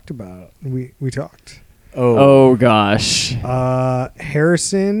we talked about it. We talked. Oh gosh.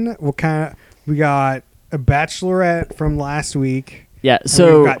 Harrison, we got a Bachelorette from last week. Yeah. and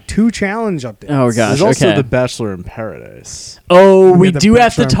So. we've got 2 challenge updates. Oh, gosh. There's also okay. The Bachelor in Paradise. Oh, we the do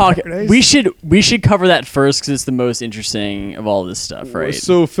have to Bachelor in talk. Paradise? We should cover that first because it's the most interesting of all this stuff, right?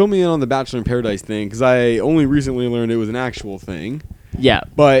 So fill me in on the Bachelor in Paradise thing, because I only recently learned it was an actual thing. yeah.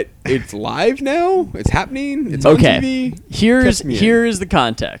 But it's live now. It's happening. It's Okay. on TV. Here's Catch me in. here's the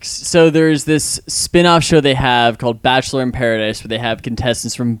context. So there's this spin-off show they have called Bachelor in Paradise where they have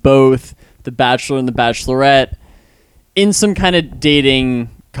contestants from both The Bachelor and The Bachelorette in some kind of dating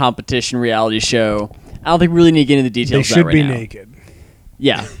competition reality show. I don't think we really need to get into the details. They of that should right be now. naked.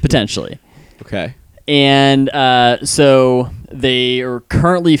 Yeah, potentially. Okay. And so they are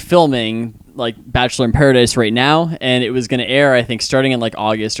currently filming like Bachelor in Paradise right now, and it was going to air, I think, starting in like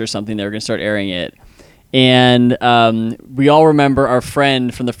August or something. They were going to start airing it. And we all remember our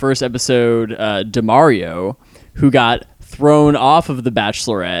friend from the first episode, DeMario, who got thrown off of The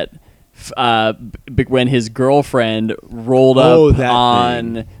Bachelorette when his girlfriend rolled up that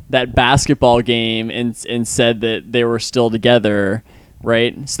on thing. that basketball game and said that they were still together,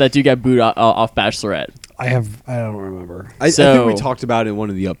 right? So that dude got booed off Bachelorette. I don't remember. I think So- we talked about it in one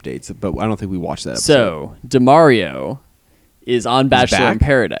of the updates, but I don't think we watched that episode. So DeMario is on Bachelor in back?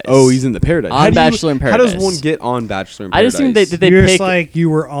 Paradise. Oh, he's in the Paradise. On How do you- That How does one get on Bachelor in I Paradise? just think that they You're pick. just like you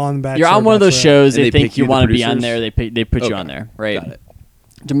were on Bachelor. You're on one of those Bachelorette. shows. And They they think pick you you, the want to be on producers? there. They put you Okay. on there, right? Got it.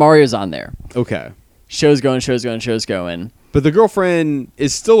 DeMario's on there. Okay. Show's going. But the girlfriend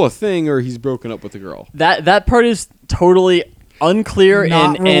is still a thing, or he's broken up with the girl. That part is totally unclear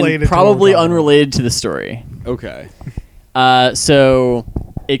Not and related to probably what we're talking unrelated to the story. Okay. So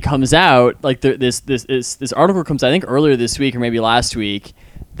it comes out like this article comes, I think, earlier this week or maybe last week,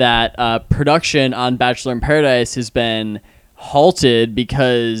 that production on Bachelor in Paradise has been halted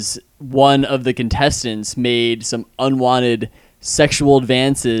because one of the contestants made some unwanted sexual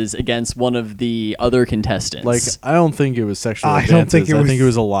advances against one of the other contestants. Like, I don't think it was sexual I advances. don't think it I was- think it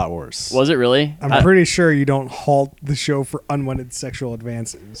was a lot worse. was it really? I'm pretty sure you don't halt the show for unwanted sexual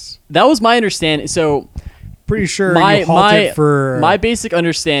advances. That was my understanding. So Pretty sure my you halt it for my basic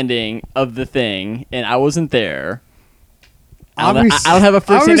understanding of the thing, and I wasn't there. I don't have a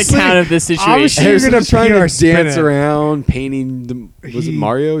first-hand obviously- account of this situation. obviously you're Harrison gonna was trying PR to spin dance it. around, painting. Was it He-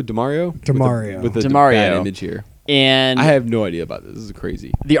 Mario? DeMario? DeMario. With a DeMario. bad image here. And I have no idea about this. This is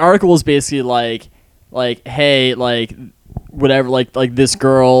crazy. the article was basically like, hey, like whatever, like this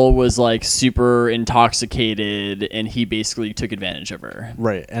girl was like super intoxicated, and he basically took advantage of her.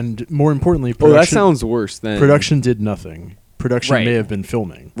 Right, and more importantly, Oh, that production, sounds worse than production did nothing. Production Right. may have been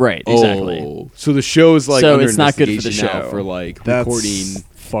filming. Right, exactly. Oh, so the show's like So under it's not good for the investigation now show. for like That's recording.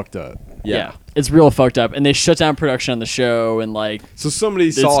 fucked up. Yeah. It's real fucked up, and they shut down production on the show, and like So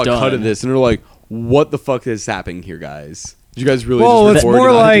somebody saw a cut done. of this and they're like, "What the fuck is happening here, guys? Did you guys really?" Well, just it's record more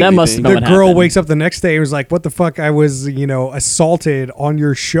and not like do That must anything?" have the what girl happened. wakes up the next day and was like, "What the fuck? I was, assaulted on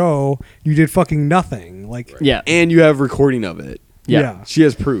your show. You did fucking nothing." Like, yeah, And you have recording of it. yeah. She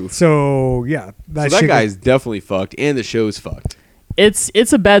has proof. So yeah, So that shit- guy's definitely fucked, and the show's fucked. It's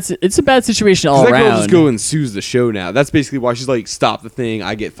a bad situation 'Cause all that girl around. just goes and sues the show now. That's basically why she's like, "Stop the thing.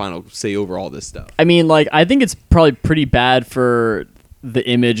 I get final say over all this stuff." I mean, like, I think it's probably pretty bad for the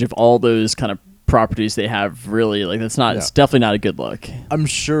image of all those kind of properties they have. Really, like, that's not. Yeah. It's definitely not a good look. I'm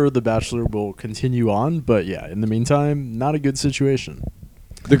sure The Bachelor will continue on, but yeah, in the meantime, not a good situation.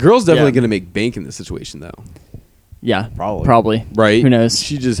 The girl's definitely Yeah. going to make bank in this situation, though. Yeah, Probably. probably. Right? Who knows?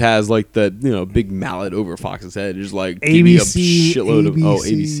 She just has like the big mallet over Fox's head. Just like give ABC, me a shitload of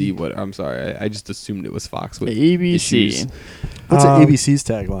ABC. ABC. What? I'm sorry. I just assumed it was Fox with ABC. issues. What's Um, ABC's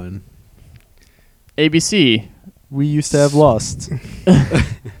tagline? ABC. We used to have Lost.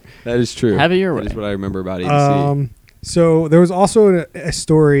 That is true. Have it your That way. is what I remember about ABC. So there was also a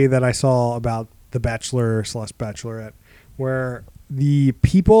story that I saw about The Bachelor/Bachelorette, where the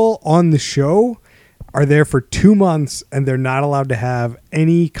people on the show are there for 2 months and they're not allowed to have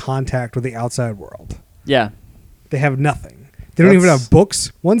any contact with the outside world. Yeah. They have nothing. They don't even That's- have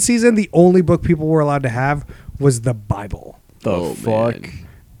books. One season, the only book people were allowed to have was the Bible. The Oh, fuck? man.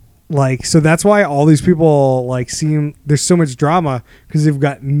 Like, so that's why all these people seem there's so much drama because they've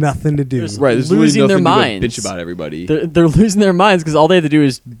got nothing to do. There's- Right. There's losing literally their nothing to minds. bitch about everybody. They're losing their minds because all they have to do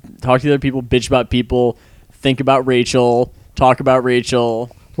is talk to other people, bitch about people, think about Rachel, talk about Rachel.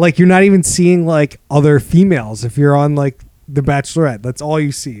 Like, you're not even seeing other females if you're on The Bachelorette. That's all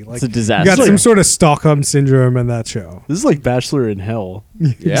you see. Like, It's a disaster. You got some sort of Stockholm syndrome in that show. This is like Bachelor in Hell. Yeah,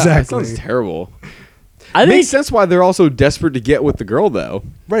 that exactly. sounds terrible. I Makes think sense why they're also desperate to get with the girl, though,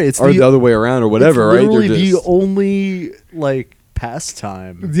 Right. It's or the other way around, or whatever. It's Right? literally They're the just- only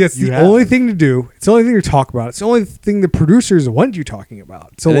pastime. Yes, you the have. only thing to do. It's the only thing to talk about. It's the only thing the producers want you talking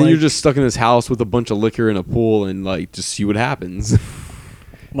about. So and then like, you're just stuck in this house with a bunch of liquor in a pool and just see what happens.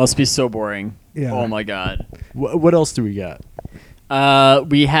 must be so boring. Yeah. Oh my god. What else do we got?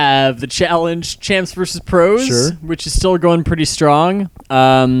 We have the challenge champs versus pros, Sure. which is still going pretty strong.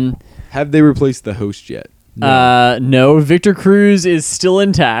 Have they replaced the host yet? No, Victor Cruz is still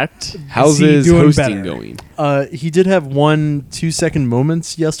intact. How's he his doing hosting better? going? He did have 1 2-second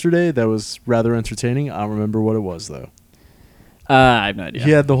moments yesterday that was rather entertaining. I don't remember what it was though. I have no idea.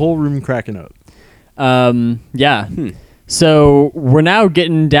 He had the whole room cracking up. Yeah. So we're now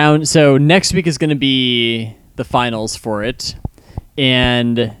getting down. So next week is going to be the finals for it,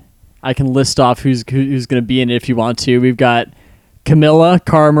 and I can list off who's going to be in it if you want to. We've got Camilla,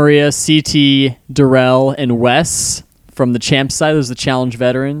 Cara Maria, CT, Darrell, and Wes from the champ side. Those are the challenge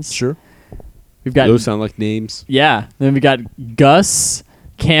veterans. Sure. We've got Those sound like names. yeah. Then we got Gus,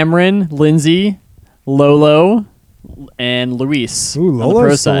 Cameron, Lindsay, Lolo, and Luis. Ooh, on the Lolo's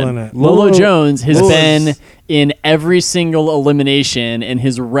pro still side. in it. Lolo Jones has Lolo's- been in every single elimination and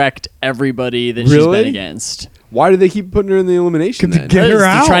has wrecked everybody that she's Really? been against. Why do they keep putting her in the elimination To then? get her To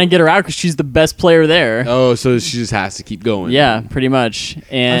out. try and get her out because she's the best player there. Oh, so she just has to keep going. Yeah, pretty much. I'm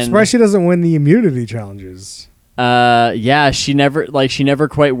And surprised she doesn't win the immunity challenges. yeah, she never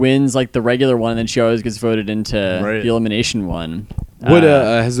quite wins like the regular one, and then she always gets voted into Right. the elimination one. What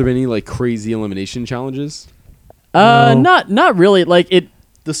has there been any like crazy elimination challenges? No. Not really. Like it.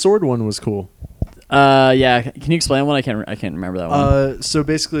 The sword one was cool. Yeah. Can you explain one? I can't remember that one. So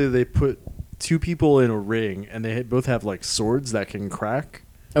basically, they put two people in a ring, and they both have like swords that can crack.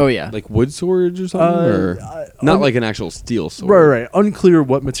 Oh yeah. Like wood swords or something? or not like an actual steel sword. Right. Unclear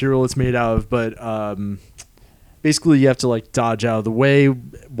what material it's made out of, but basically, you have to like dodge out of the way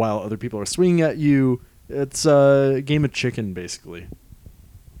while other people are swinging at you. It's a game of chicken, basically,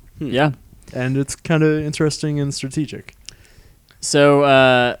 Yeah. and it's kind of interesting and strategic.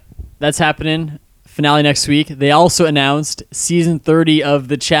 So that's happening. Finale next week. They also announced season 30 of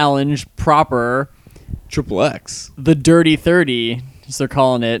the challenge proper, Triple X. the Dirty 30, as they're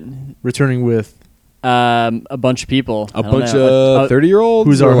calling it. Returning with A bunch of people. A I don't bunch know. of 30-year-olds?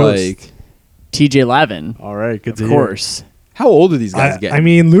 Who's our or, host? like TJ Lavin, all right, good of to hear. course. how old are these guys getting? I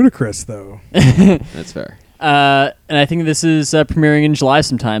mean, ludicrous though. That's fair. And I think this is premiering in July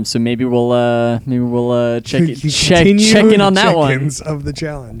sometime, so maybe we'll check You check continue in on that one. check-ins of the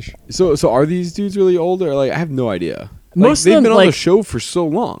challenge. So are these dudes really older? Like I have no idea. Like, Most of they've them, been on the like- show for so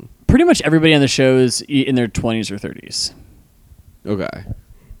long. Pretty much everybody on the show is in their 20s or 30s. Okay.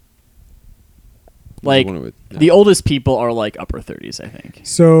 Like the oldest people are like upper 30s, I think.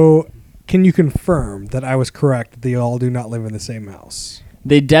 So, can you confirm that I was correct that they all do not live in the same house?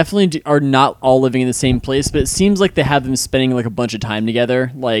 They definitely are not all living in the same place, but it seems like they have them spending like a bunch of time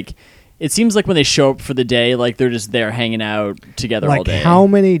together. Like it seems like when they show up for the day, like they're just there hanging out together all Like, day. how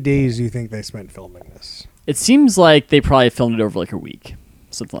many days do you think they spent filming this? It seems like they probably filmed it over like a week,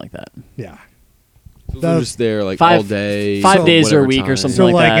 something like that. Yeah. So they're just there like Five- all day. 5 days or a whatever week or time. something So,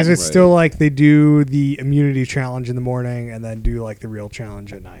 like like, that. is it Right. still like they do the immunity challenge in the morning and then do like the real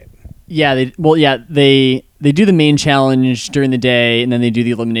challenge at night? Yeah, they do the main challenge during the day and then they do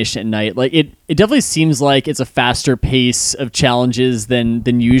the elimination at night. Like it definitely seems like it's a faster pace of challenges than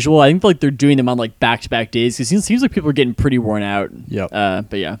usual. I think like they're doing them on like back-to-back days. It seems like people are getting pretty worn out. Yep.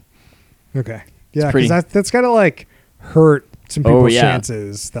 But yeah. Okay. Yeah, pretty- because that's got to like hurt some Oh, people's yeah.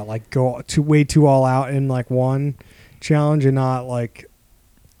 chances that like go way too all out in like one challenge and not like.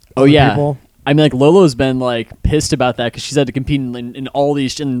 Oh other yeah. people. I mean, like Lolo's been like pissed about that because she's had to compete in all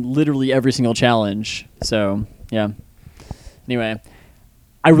these, in literally every single challenge. So yeah. Anyway,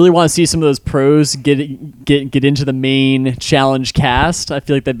 I really want to see some of those pros get into the main challenge cast. I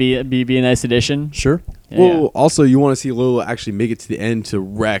feel like that'd be a nice addition. Sure. Yeah. Well, also you want to see Lola actually make it to the end to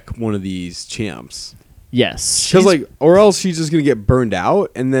wreck one of these champs. Yes, Because she's- like, or else she's just gonna get burned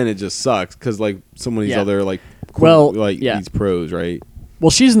out, and then it just sucks. Because like some of these Yeah. other like, Well, like yeah. these pros, right? well,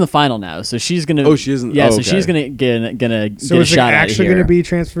 she's in the final now, so she's gonna. Oh, she isn't- Yeah, oh, so okay. she's gonna get So a is it shot at it actually here. going to be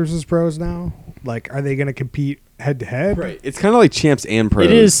Champs versus Pros now? Like, are they going to compete head to head? Right. It's kind of like champs and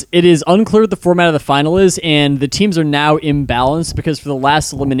pros. It is unclear what the format of the final is, and the teams are now imbalanced because for the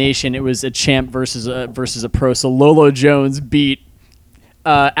last elimination, it was a champ versus a pro. So Lolo Jones beat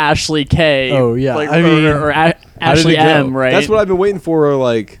Ashley K. Oh, yeah. like, I mean, or How did Ashley it go? M. Right? That's what I've been waiting for.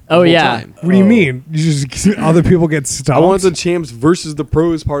 Like, the Oh, whole yeah. time. What do you mean? You just other people get stopped? I want the champs versus the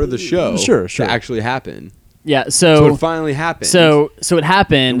pros part of the show. Sure. To actually happen. yeah. So So it finally happened. so it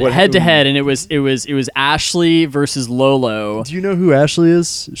happened And what- head to head, and it was Ashley versus Lolo. Do you know who Ashley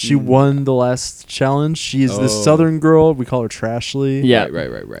is? She won the last challenge. She is this Oh. Southern girl. We call her Trashly. Yeah.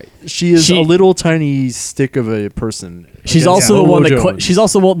 Right. She is She- a little tiny stick of a person. She's against also the Lolo one that Jones. she's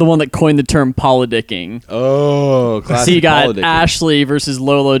also the one that coined the term politicking. Oh, classic So you got politicking. Ashley versus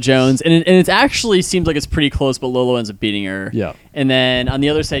Lolo Jones, and it actually seems like it's pretty close, but Lolo ends up beating her. Yeah. And then on the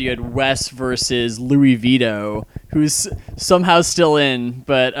other side, you had Wes versus Louis Vito, who's somehow still in,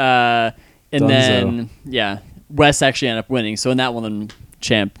 but and Dunzo. then yeah, Wes actually ended up winning. So in that one,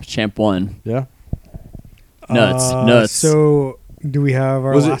 champ won. Yeah. Nuts. So, do we have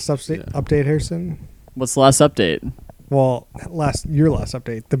our Was it- last update, Harrison? What's the last update? Well, your last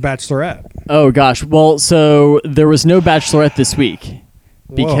update, The Bachelorette. Oh gosh. Well, so there was no Bachelorette this week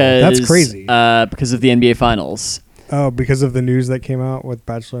because that's crazy. Because of the NBA Finals. Oh, because of the news that came out with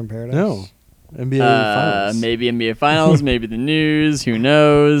Bachelor in Paradise? No. NBA Finals. Maybe NBA Finals, maybe the news. Who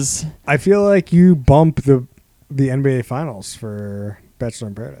knows? I feel like you bump the NBA Finals for Bachelor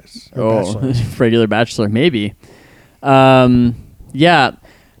in Paradise. Or Bachelor. Regular Bachelor, maybe. Yeah.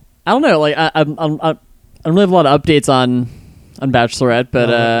 I don't know. Like I don't really have a lot of updates on Bachelorette,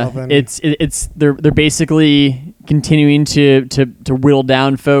 but it's they're basically continuing to whittle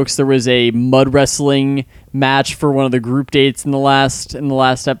down folks. There was a mud wrestling match for one of the group dates in the last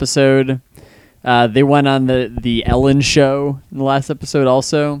episode. They went on the Ellen show in the last episode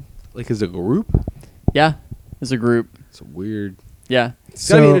also. Like as a group? Yeah, as a group. It's weird. Yeah. It's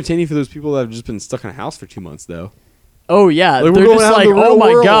gotta be entertaining for those people that have just been stuck in a house for 2 months, though. Oh yeah, Like, we're they're going just out like, in the oh real my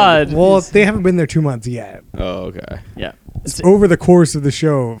world. god. Well, they haven't been there 2 months yet. Oh, okay. Yeah. It's over the course of the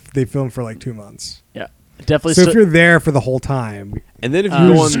show, they filmed for like 2 months. Yeah. Definitely. So if you're there for the whole time, And then if you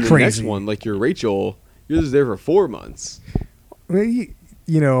You're go on just to the crazy. next one, like you're Rachel, you're just there for 4 months. well, you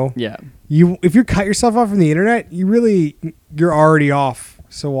know, yeah. if you cut yourself off from the internet, you're already off.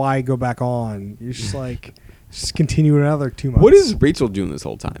 So why go back on? You're just like, just continue another 2 months. What is Rachel doing this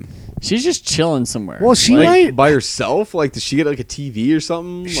whole time? She's just chilling somewhere. Well, she Like might. by herself? Like, does she get like a TV or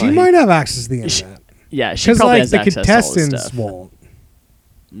something? She Like- might have access to the She- internet yeah, she because probably like has the access to all this contestants stuff.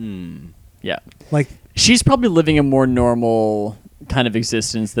 won't. Yeah. Like She's probably living a more normal kind of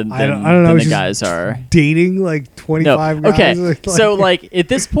existence than I don't know. than the she's guys are. dating like No. 25 guys. Okay. Like, So like at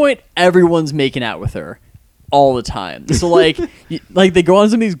this point, everyone's making out with her all the time. So like like they go on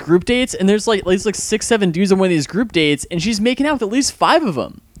some of these group dates, and there's like 6-7 dudes on one of these group dates, and she's making out with at least 5 of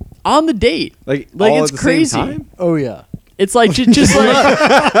them on the date. Like Like, all it's at the crazy. Same time? Oh, yeah. It's like just like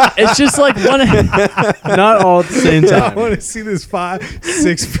it's just like one. Not all at the same I time. want to see this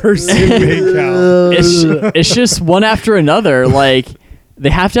 5-6 person make out. It's just one after another. Like they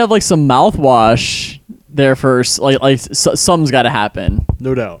have to have like some mouthwash there first. Like something's got to happen.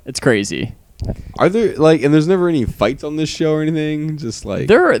 No doubt. It's crazy. Are there like, and there's never any fights on this show or anything? Just like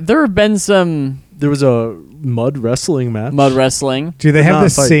There have been some There was a mud wrestling match. mud wrestling. Do they have Not the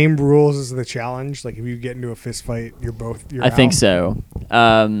fight. same rules as the challenge? Like if you get into a fist fight, you're I think out? so.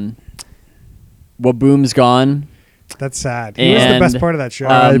 Waboom's gone. That's sad. He was the And, best part of that show.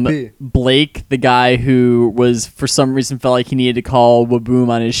 R.I.P. Blake, the guy who was for some reason felt like he needed to call Waboom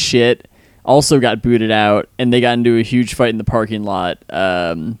on his shit, also got booted out, and they got into a huge fight in the parking lot.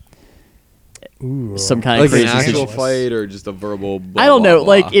 Ooh. Some kind like of an crazy actual situation. fight or just a verbal. Blah, I don't blah, know.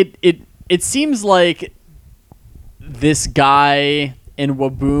 blah. Like it seems like this guy and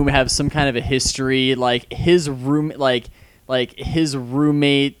Waboom have some kind of a history. Like his his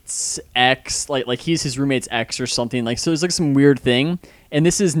roommate's ex, like he's his roommate's ex or something. Like so, there's like some weird thing. And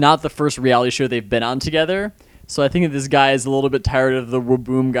this is not the first reality show they've been on together. So I think that this guy is a little bit tired of the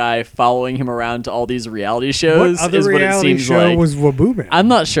Waboom guy following him around to all these reality shows. What other is what it reality seems show like. was Waboom in? I'm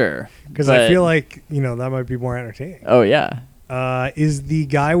not sure Because I but- feel like, that might be more entertaining. Oh yeah. Is the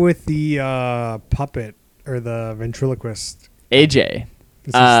guy with the puppet or the ventriloquist, AJ.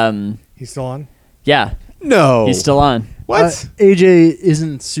 is he, he's still on? Yeah, no, he's still on. what? AJ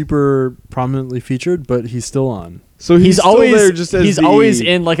isn't super prominently featured, but he's still on. So He's still always there just as he's the- always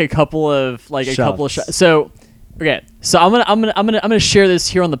in like a couple of shots. So okay, so I'm gonna share this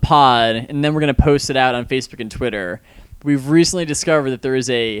here on the pod, and then we're gonna post it out on Facebook and Twitter. We've recently discovered that there is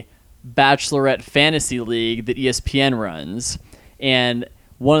a Bachelorette Fantasy League that ESPN runs, and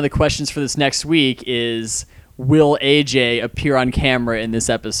one of the questions for this next week is, will AJ appear on camera in this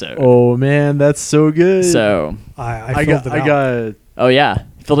episode? Oh man, that's so good. So, I filled it out. I got oh yeah,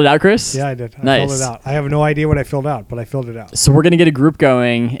 filled it out, Chris? Yeah, I did. I Nice. filled it out. I have no idea what I filled out, but I filled it out. So we're gonna get a group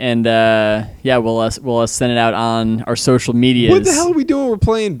going, and we'll send it out on our social medias. What the hell are we doing? We're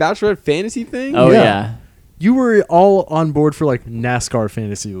playing Bachelorette fantasy thing. Oh Yeah. yeah. You were all on board for like NASCAR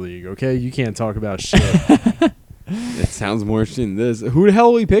Fantasy League, okay? You can't talk about shit. It sounds more interesting than this. Who the hell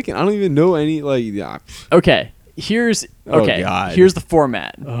are we picking? I don't even know any. Like, Okay. Here's Oh, God. Here's the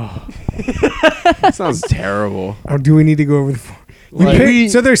format. that sounds terrible. Or do we need to go over the? We Like- pick,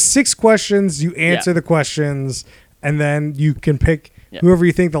 so there's 6 questions. You answer Yeah. the questions, and then you can pick Yeah. whoever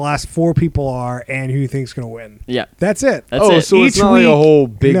you think the last 4 people are, and who you think's going to win. Yeah. That's it. That's oh, it. so it's Each not like a week- whole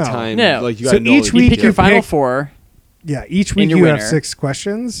big no. time. No. Like you So gotta know each the week You pick your you final pick- 4. Yeah, each week your you have winner. 6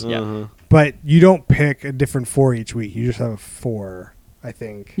 questions, Yeah. Uh-huh. but you don't pick a different 4 each week. You just have 4, I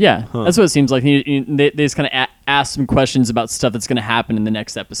think. Yeah, Huh. that's what it seems like. They just kind of ask some questions about stuff that's going to happen in the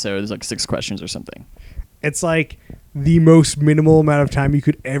next episode. There's like 6 questions or something. It's like the most minimal amount of time you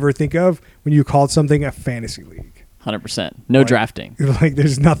could ever think of when you called something a fantasy league. 100%. No Like- drafting. Like,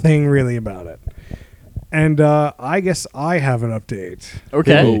 there's nothing really about it. And I guess I have an update.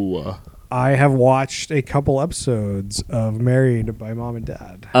 Okay. Oh, I have watched a couple episodes of Married by Mom and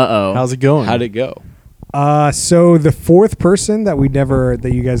Dad. Uh-oh. How's it going? how'd it go? So the fourth person that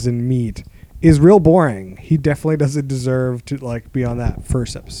you guys didn't meet is real boring. He definitely doesn't deserve to like be on that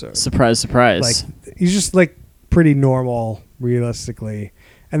first episode. Surprise, surprise. Like, he's just like pretty normal, realistically.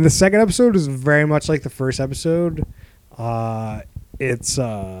 And the second episode is very much like the first episode. It's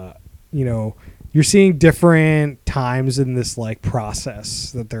you know, you're seeing different times in this like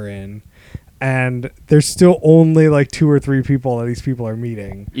process that they're in, and there's still only like 2 or 3 people that these people are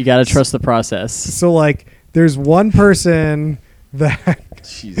meeting. you got to trust the process. So like, there's one person that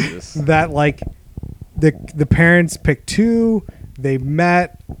Jesus. that like the parents picked 2, they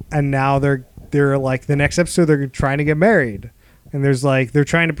met, and now they're like the next episode they're trying to get married, and there's like they're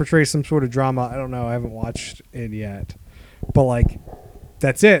trying to portray some sort of drama. I don't know, I haven't watched it yet, but like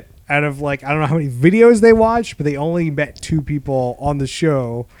that's it. Out of like, I don't know how many videos they watched, but they only met 2 people on the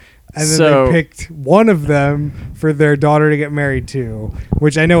show, and then So- they picked one of them for their daughter to get married to,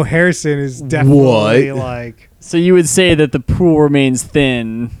 which I know Harrison is definitely What? like, So you would say that the pool remains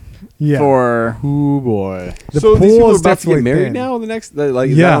thin yeah. for... Ooh boy. The So these pool people are is about to get definitely married thin. now. On the next, like,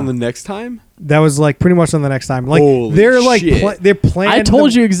 is Yeah. that on the next time? That was like pretty much on the next time. Like Holy they're like shit. they're planned. I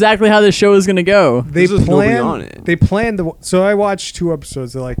told you exactly how this show is going to go. They There's just nobody planned. on it. They planned the. So I watched 2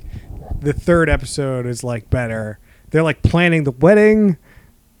 episodes. They're like, the third episode is like better. They're like planning the wedding,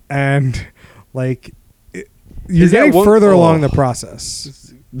 and like you're Is that getting one- further oh. along the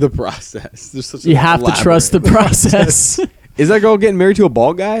process. The process. There's such You an have to trust the elaborate- process. Is that girl getting married to a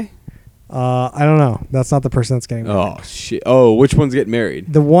bald guy? I don't know. That's not the person that's getting married. Oh shit. Oh, which one's getting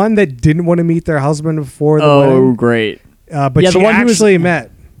married? The one that didn't want to meet their husband before the Oh, wedding, great. but Yeah, she the one who was- actually met.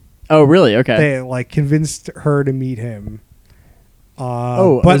 Oh, really? Okay. They like convinced her to meet him.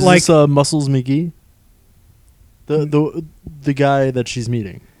 But but like Muscles McGee, the guy that she's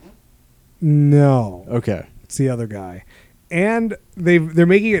meeting. no, Okay. it's the other guy, and they're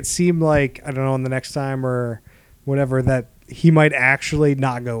making it seem like, I don't know, on the next time or whatever, that he might actually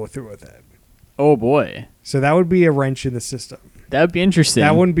not go through with it. Oh, boy. So that would be a wrench in the system. That would be interesting.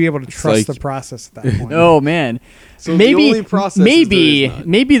 That wouldn't be able to trust like- the process at that point. Oh, man. So the maybe only process is maybe there is none.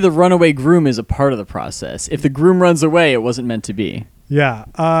 maybe the runaway groom is a part of the process. If the groom runs away, it wasn't meant to be. Yeah.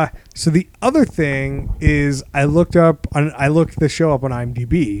 So the other thing is, I looked the show up on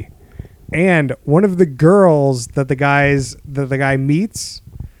IMDb, and one of the girls that the guy meets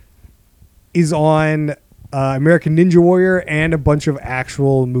is on American Ninja Warrior and a bunch of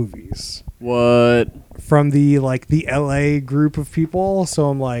actual movies What? from the LA group of people. So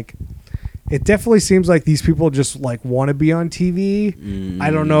I'm like, it definitely seems like these people just like want to be on TV.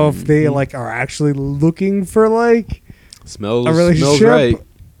 I don't know if they like are actually looking for like Smells a relationship, smells right.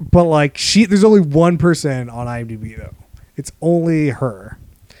 but like there's only one person on IMDb though. It's only her,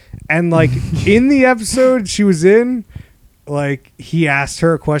 and like in the episode she was in, like he asked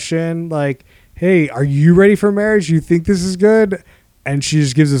her a question like, "Hey, are you ready for marriage? You think this is good?" And she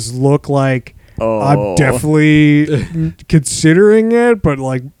just gives this look like, Oh. "I'm definitely considering it, but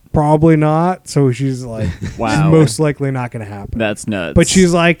like probably not." So she's like, Wow. "It's most likely not going to happen." That's nuts. But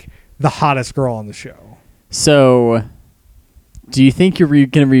she's like the hottest girl on the show. So, do you think you're going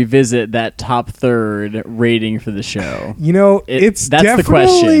to revisit that top third rating for the show? You know, it's That's the definitely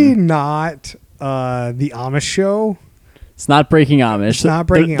question. not the Amish show, It's not Breaking Amish. It's not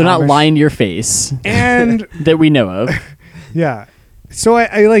Breaking They're not Amish. lying to your face and that we know of. yeah. So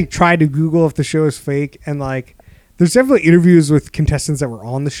I like tried to Google if the show is fake, and like there's definitely interviews with contestants that were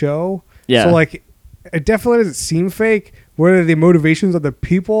on the show. Yeah. So like it definitely doesn't seem fake. Whether the motivations of the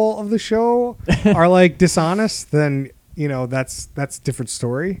people of the show are like dishonest, then you know that's a different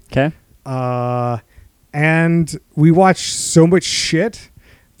story. Okay. And we watch so much shit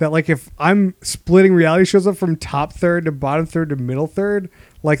that like if I'm splitting reality shows up from top third to bottom third to middle third,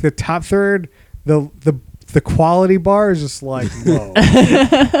 like the top third, the quality bar is just like low.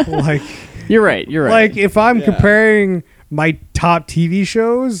 like You're right. You're right. like if I'm comparing my top TV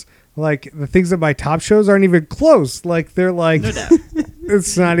shows, like the things that my top shows aren't even close. Like they're like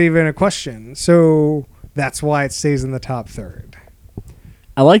it's not even a question. So that's why it stays in the top third.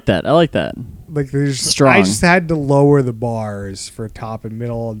 I like that. I like that. Like there's Strong. I just had to lower the bars for top and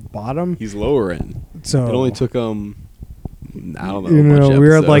middle and bottom. He's lowering. So It only took I don't know. you a bunch know of we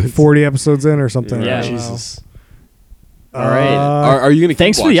were like episodes. 40 episodes in or something. Yeah. I don't know. Jesus. All right. Are you gonna? Keep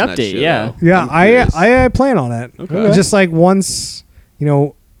Thanks for the watching that update, show, yeah. though? Yeah, I'm curious. I plan on it. Okay. Just like once, you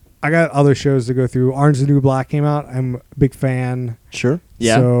know, I got other shows to go through. Orange is the New Black came out. I'm a big fan. Sure.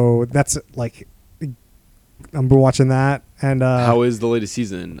 Yeah. So that's like I've been watching that. And How is the latest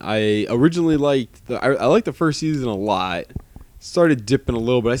season? I originally liked I liked the first season a lot. Started dipping a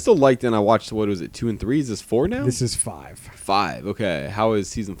little, but I still liked it. And I watched, what was it, 2 and 3? Is this 4 now? this is 5. 5. Okay. How is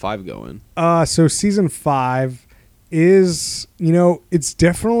season 5 going? So season 5 is, it's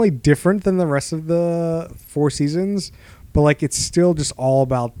definitely different than the rest of the 4 seasons, but like it's still just all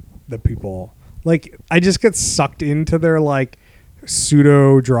about the people. Like I just get sucked into their like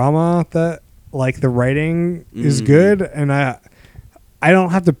pseudo drama that like the writing is good, and I don't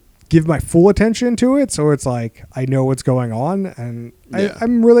have to give my full attention to it, so it's like I know what's going on, and Yeah.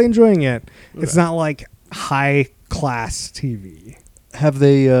 I'm really enjoying it. It's Okay. not like high class TV. Have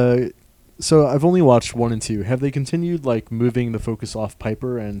they? So I've only watched 1 and 2. Have they continued like moving the focus off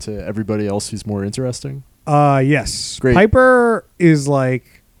Piper and to everybody else who's more interesting? Yes. Great. Piper is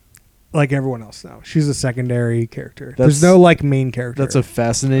like everyone else now. She's a secondary character. There's That's- no like main character. That's a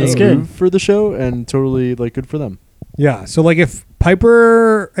fascinating That's good. move for the show, and totally like good for them. yeah. So like if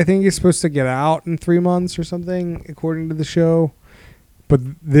Piper, I think is supposed to get out in 3 months or something, according to the show, but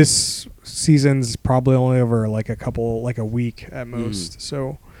this season's probably only over like a week at most.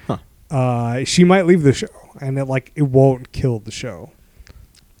 So, she might leave the show, and it won't kill the show.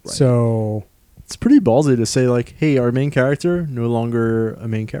 Right. So. It's pretty ballsy to say like, "Hey, our main character no longer a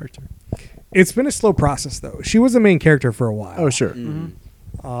main character." It's been a slow process though. She was the main character for a while. Oh, sure.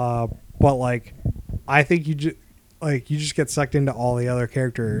 But like, I think you just get sucked into all the other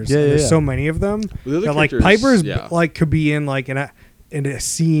characters. Yeah, and yeah, there's yeah. so many of them The other that like characters, Piper's yeah. like could be in like in a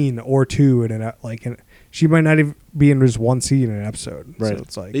scene or two she might not even be in just one scene in an episode. Right. So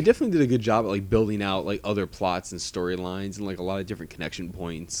it's like They definitely did a good job at like building out like other plots and storylines and like a lot of different connection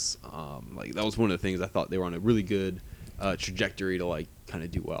points. Like that was one of the things I thought they were on a really good trajectory to like kind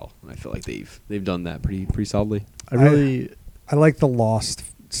of do well. And I feel like they've done that pretty solidly. I like the Lost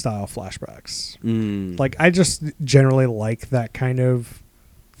style flashbacks. Like I just generally like that kind of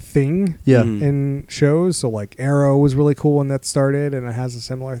thing Yeah. in shows. So like Arrow was really cool when that started, and it has a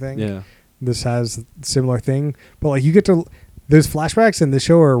similar thing. Yeah. This has a similar thing, but like you get to those flashbacks in the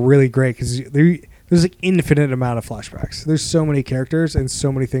show are really great because there's like infinite amount of flashbacks. There's so many characters and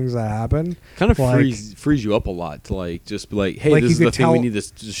so many things that happen. Kind of Like- frees you up a lot to like just be like, hey, Like, this you is the could thing we tell- need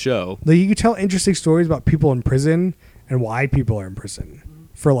this to show. Like you could tell interesting stories about people in prison and why people are in prison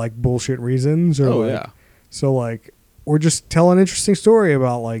for like bullshit reasons, or Oh like, yeah. so like, or just tell an interesting story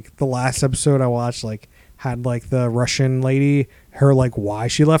about like the last episode I watched like had like the Russian lady, her like why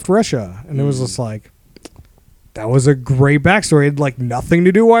she left Russia, and it was just like that was a great backstory. It had like nothing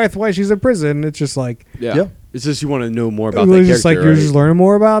to do with why she's in prison. It's just like Yeah. Yeah. It's just you want to know more it about was that just like character. you're just learning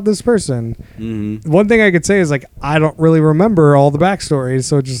more about this person. One thing I could say is like I don't really remember all the backstories,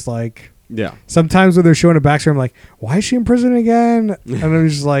 so it's just like Yeah. sometimes when they're showing a backstory, I'm like, why is she in prison again? And I'm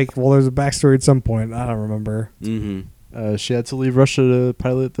just like, well, there's a backstory at some point. I don't remember. She had to leave Russia to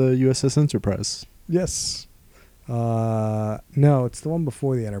pilot the USS Enterprise. Yes. No, it's the one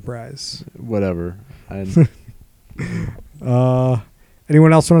before the Enterprise. Whatever.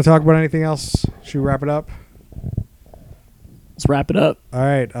 Anyone else want to talk about anything else? Should we wrap it up? Let's wrap it up. All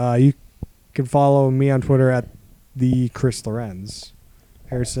right. You can follow me on Twitter at the Chris Lorenz.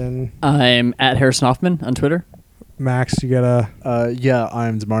 Harrison, I'm at Harrison Hoffman on Twitter. Max, you got a Yeah,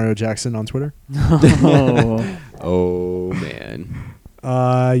 I'm Demario Jackson on Twitter. Oh. Oh man.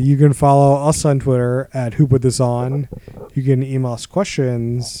 you can follow us on Twitter at Who Put This On. You can email us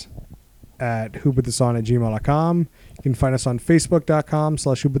questions at whoputthison@gmail.com. You can find us on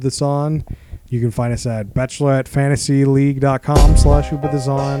facebook.com/whoputthison. You can find us at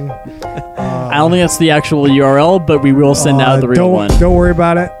bachelorettefantasyleague.com/whoputthison. I don't think that's the actual URL, but we will send out the real don't, one. Don't worry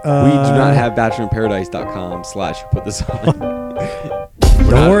about it. We do not have bachelorinparadise.com/put this on.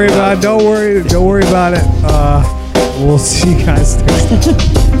 Don't worry about it. Don't worry about it. We'll see you guys next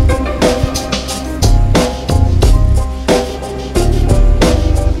time.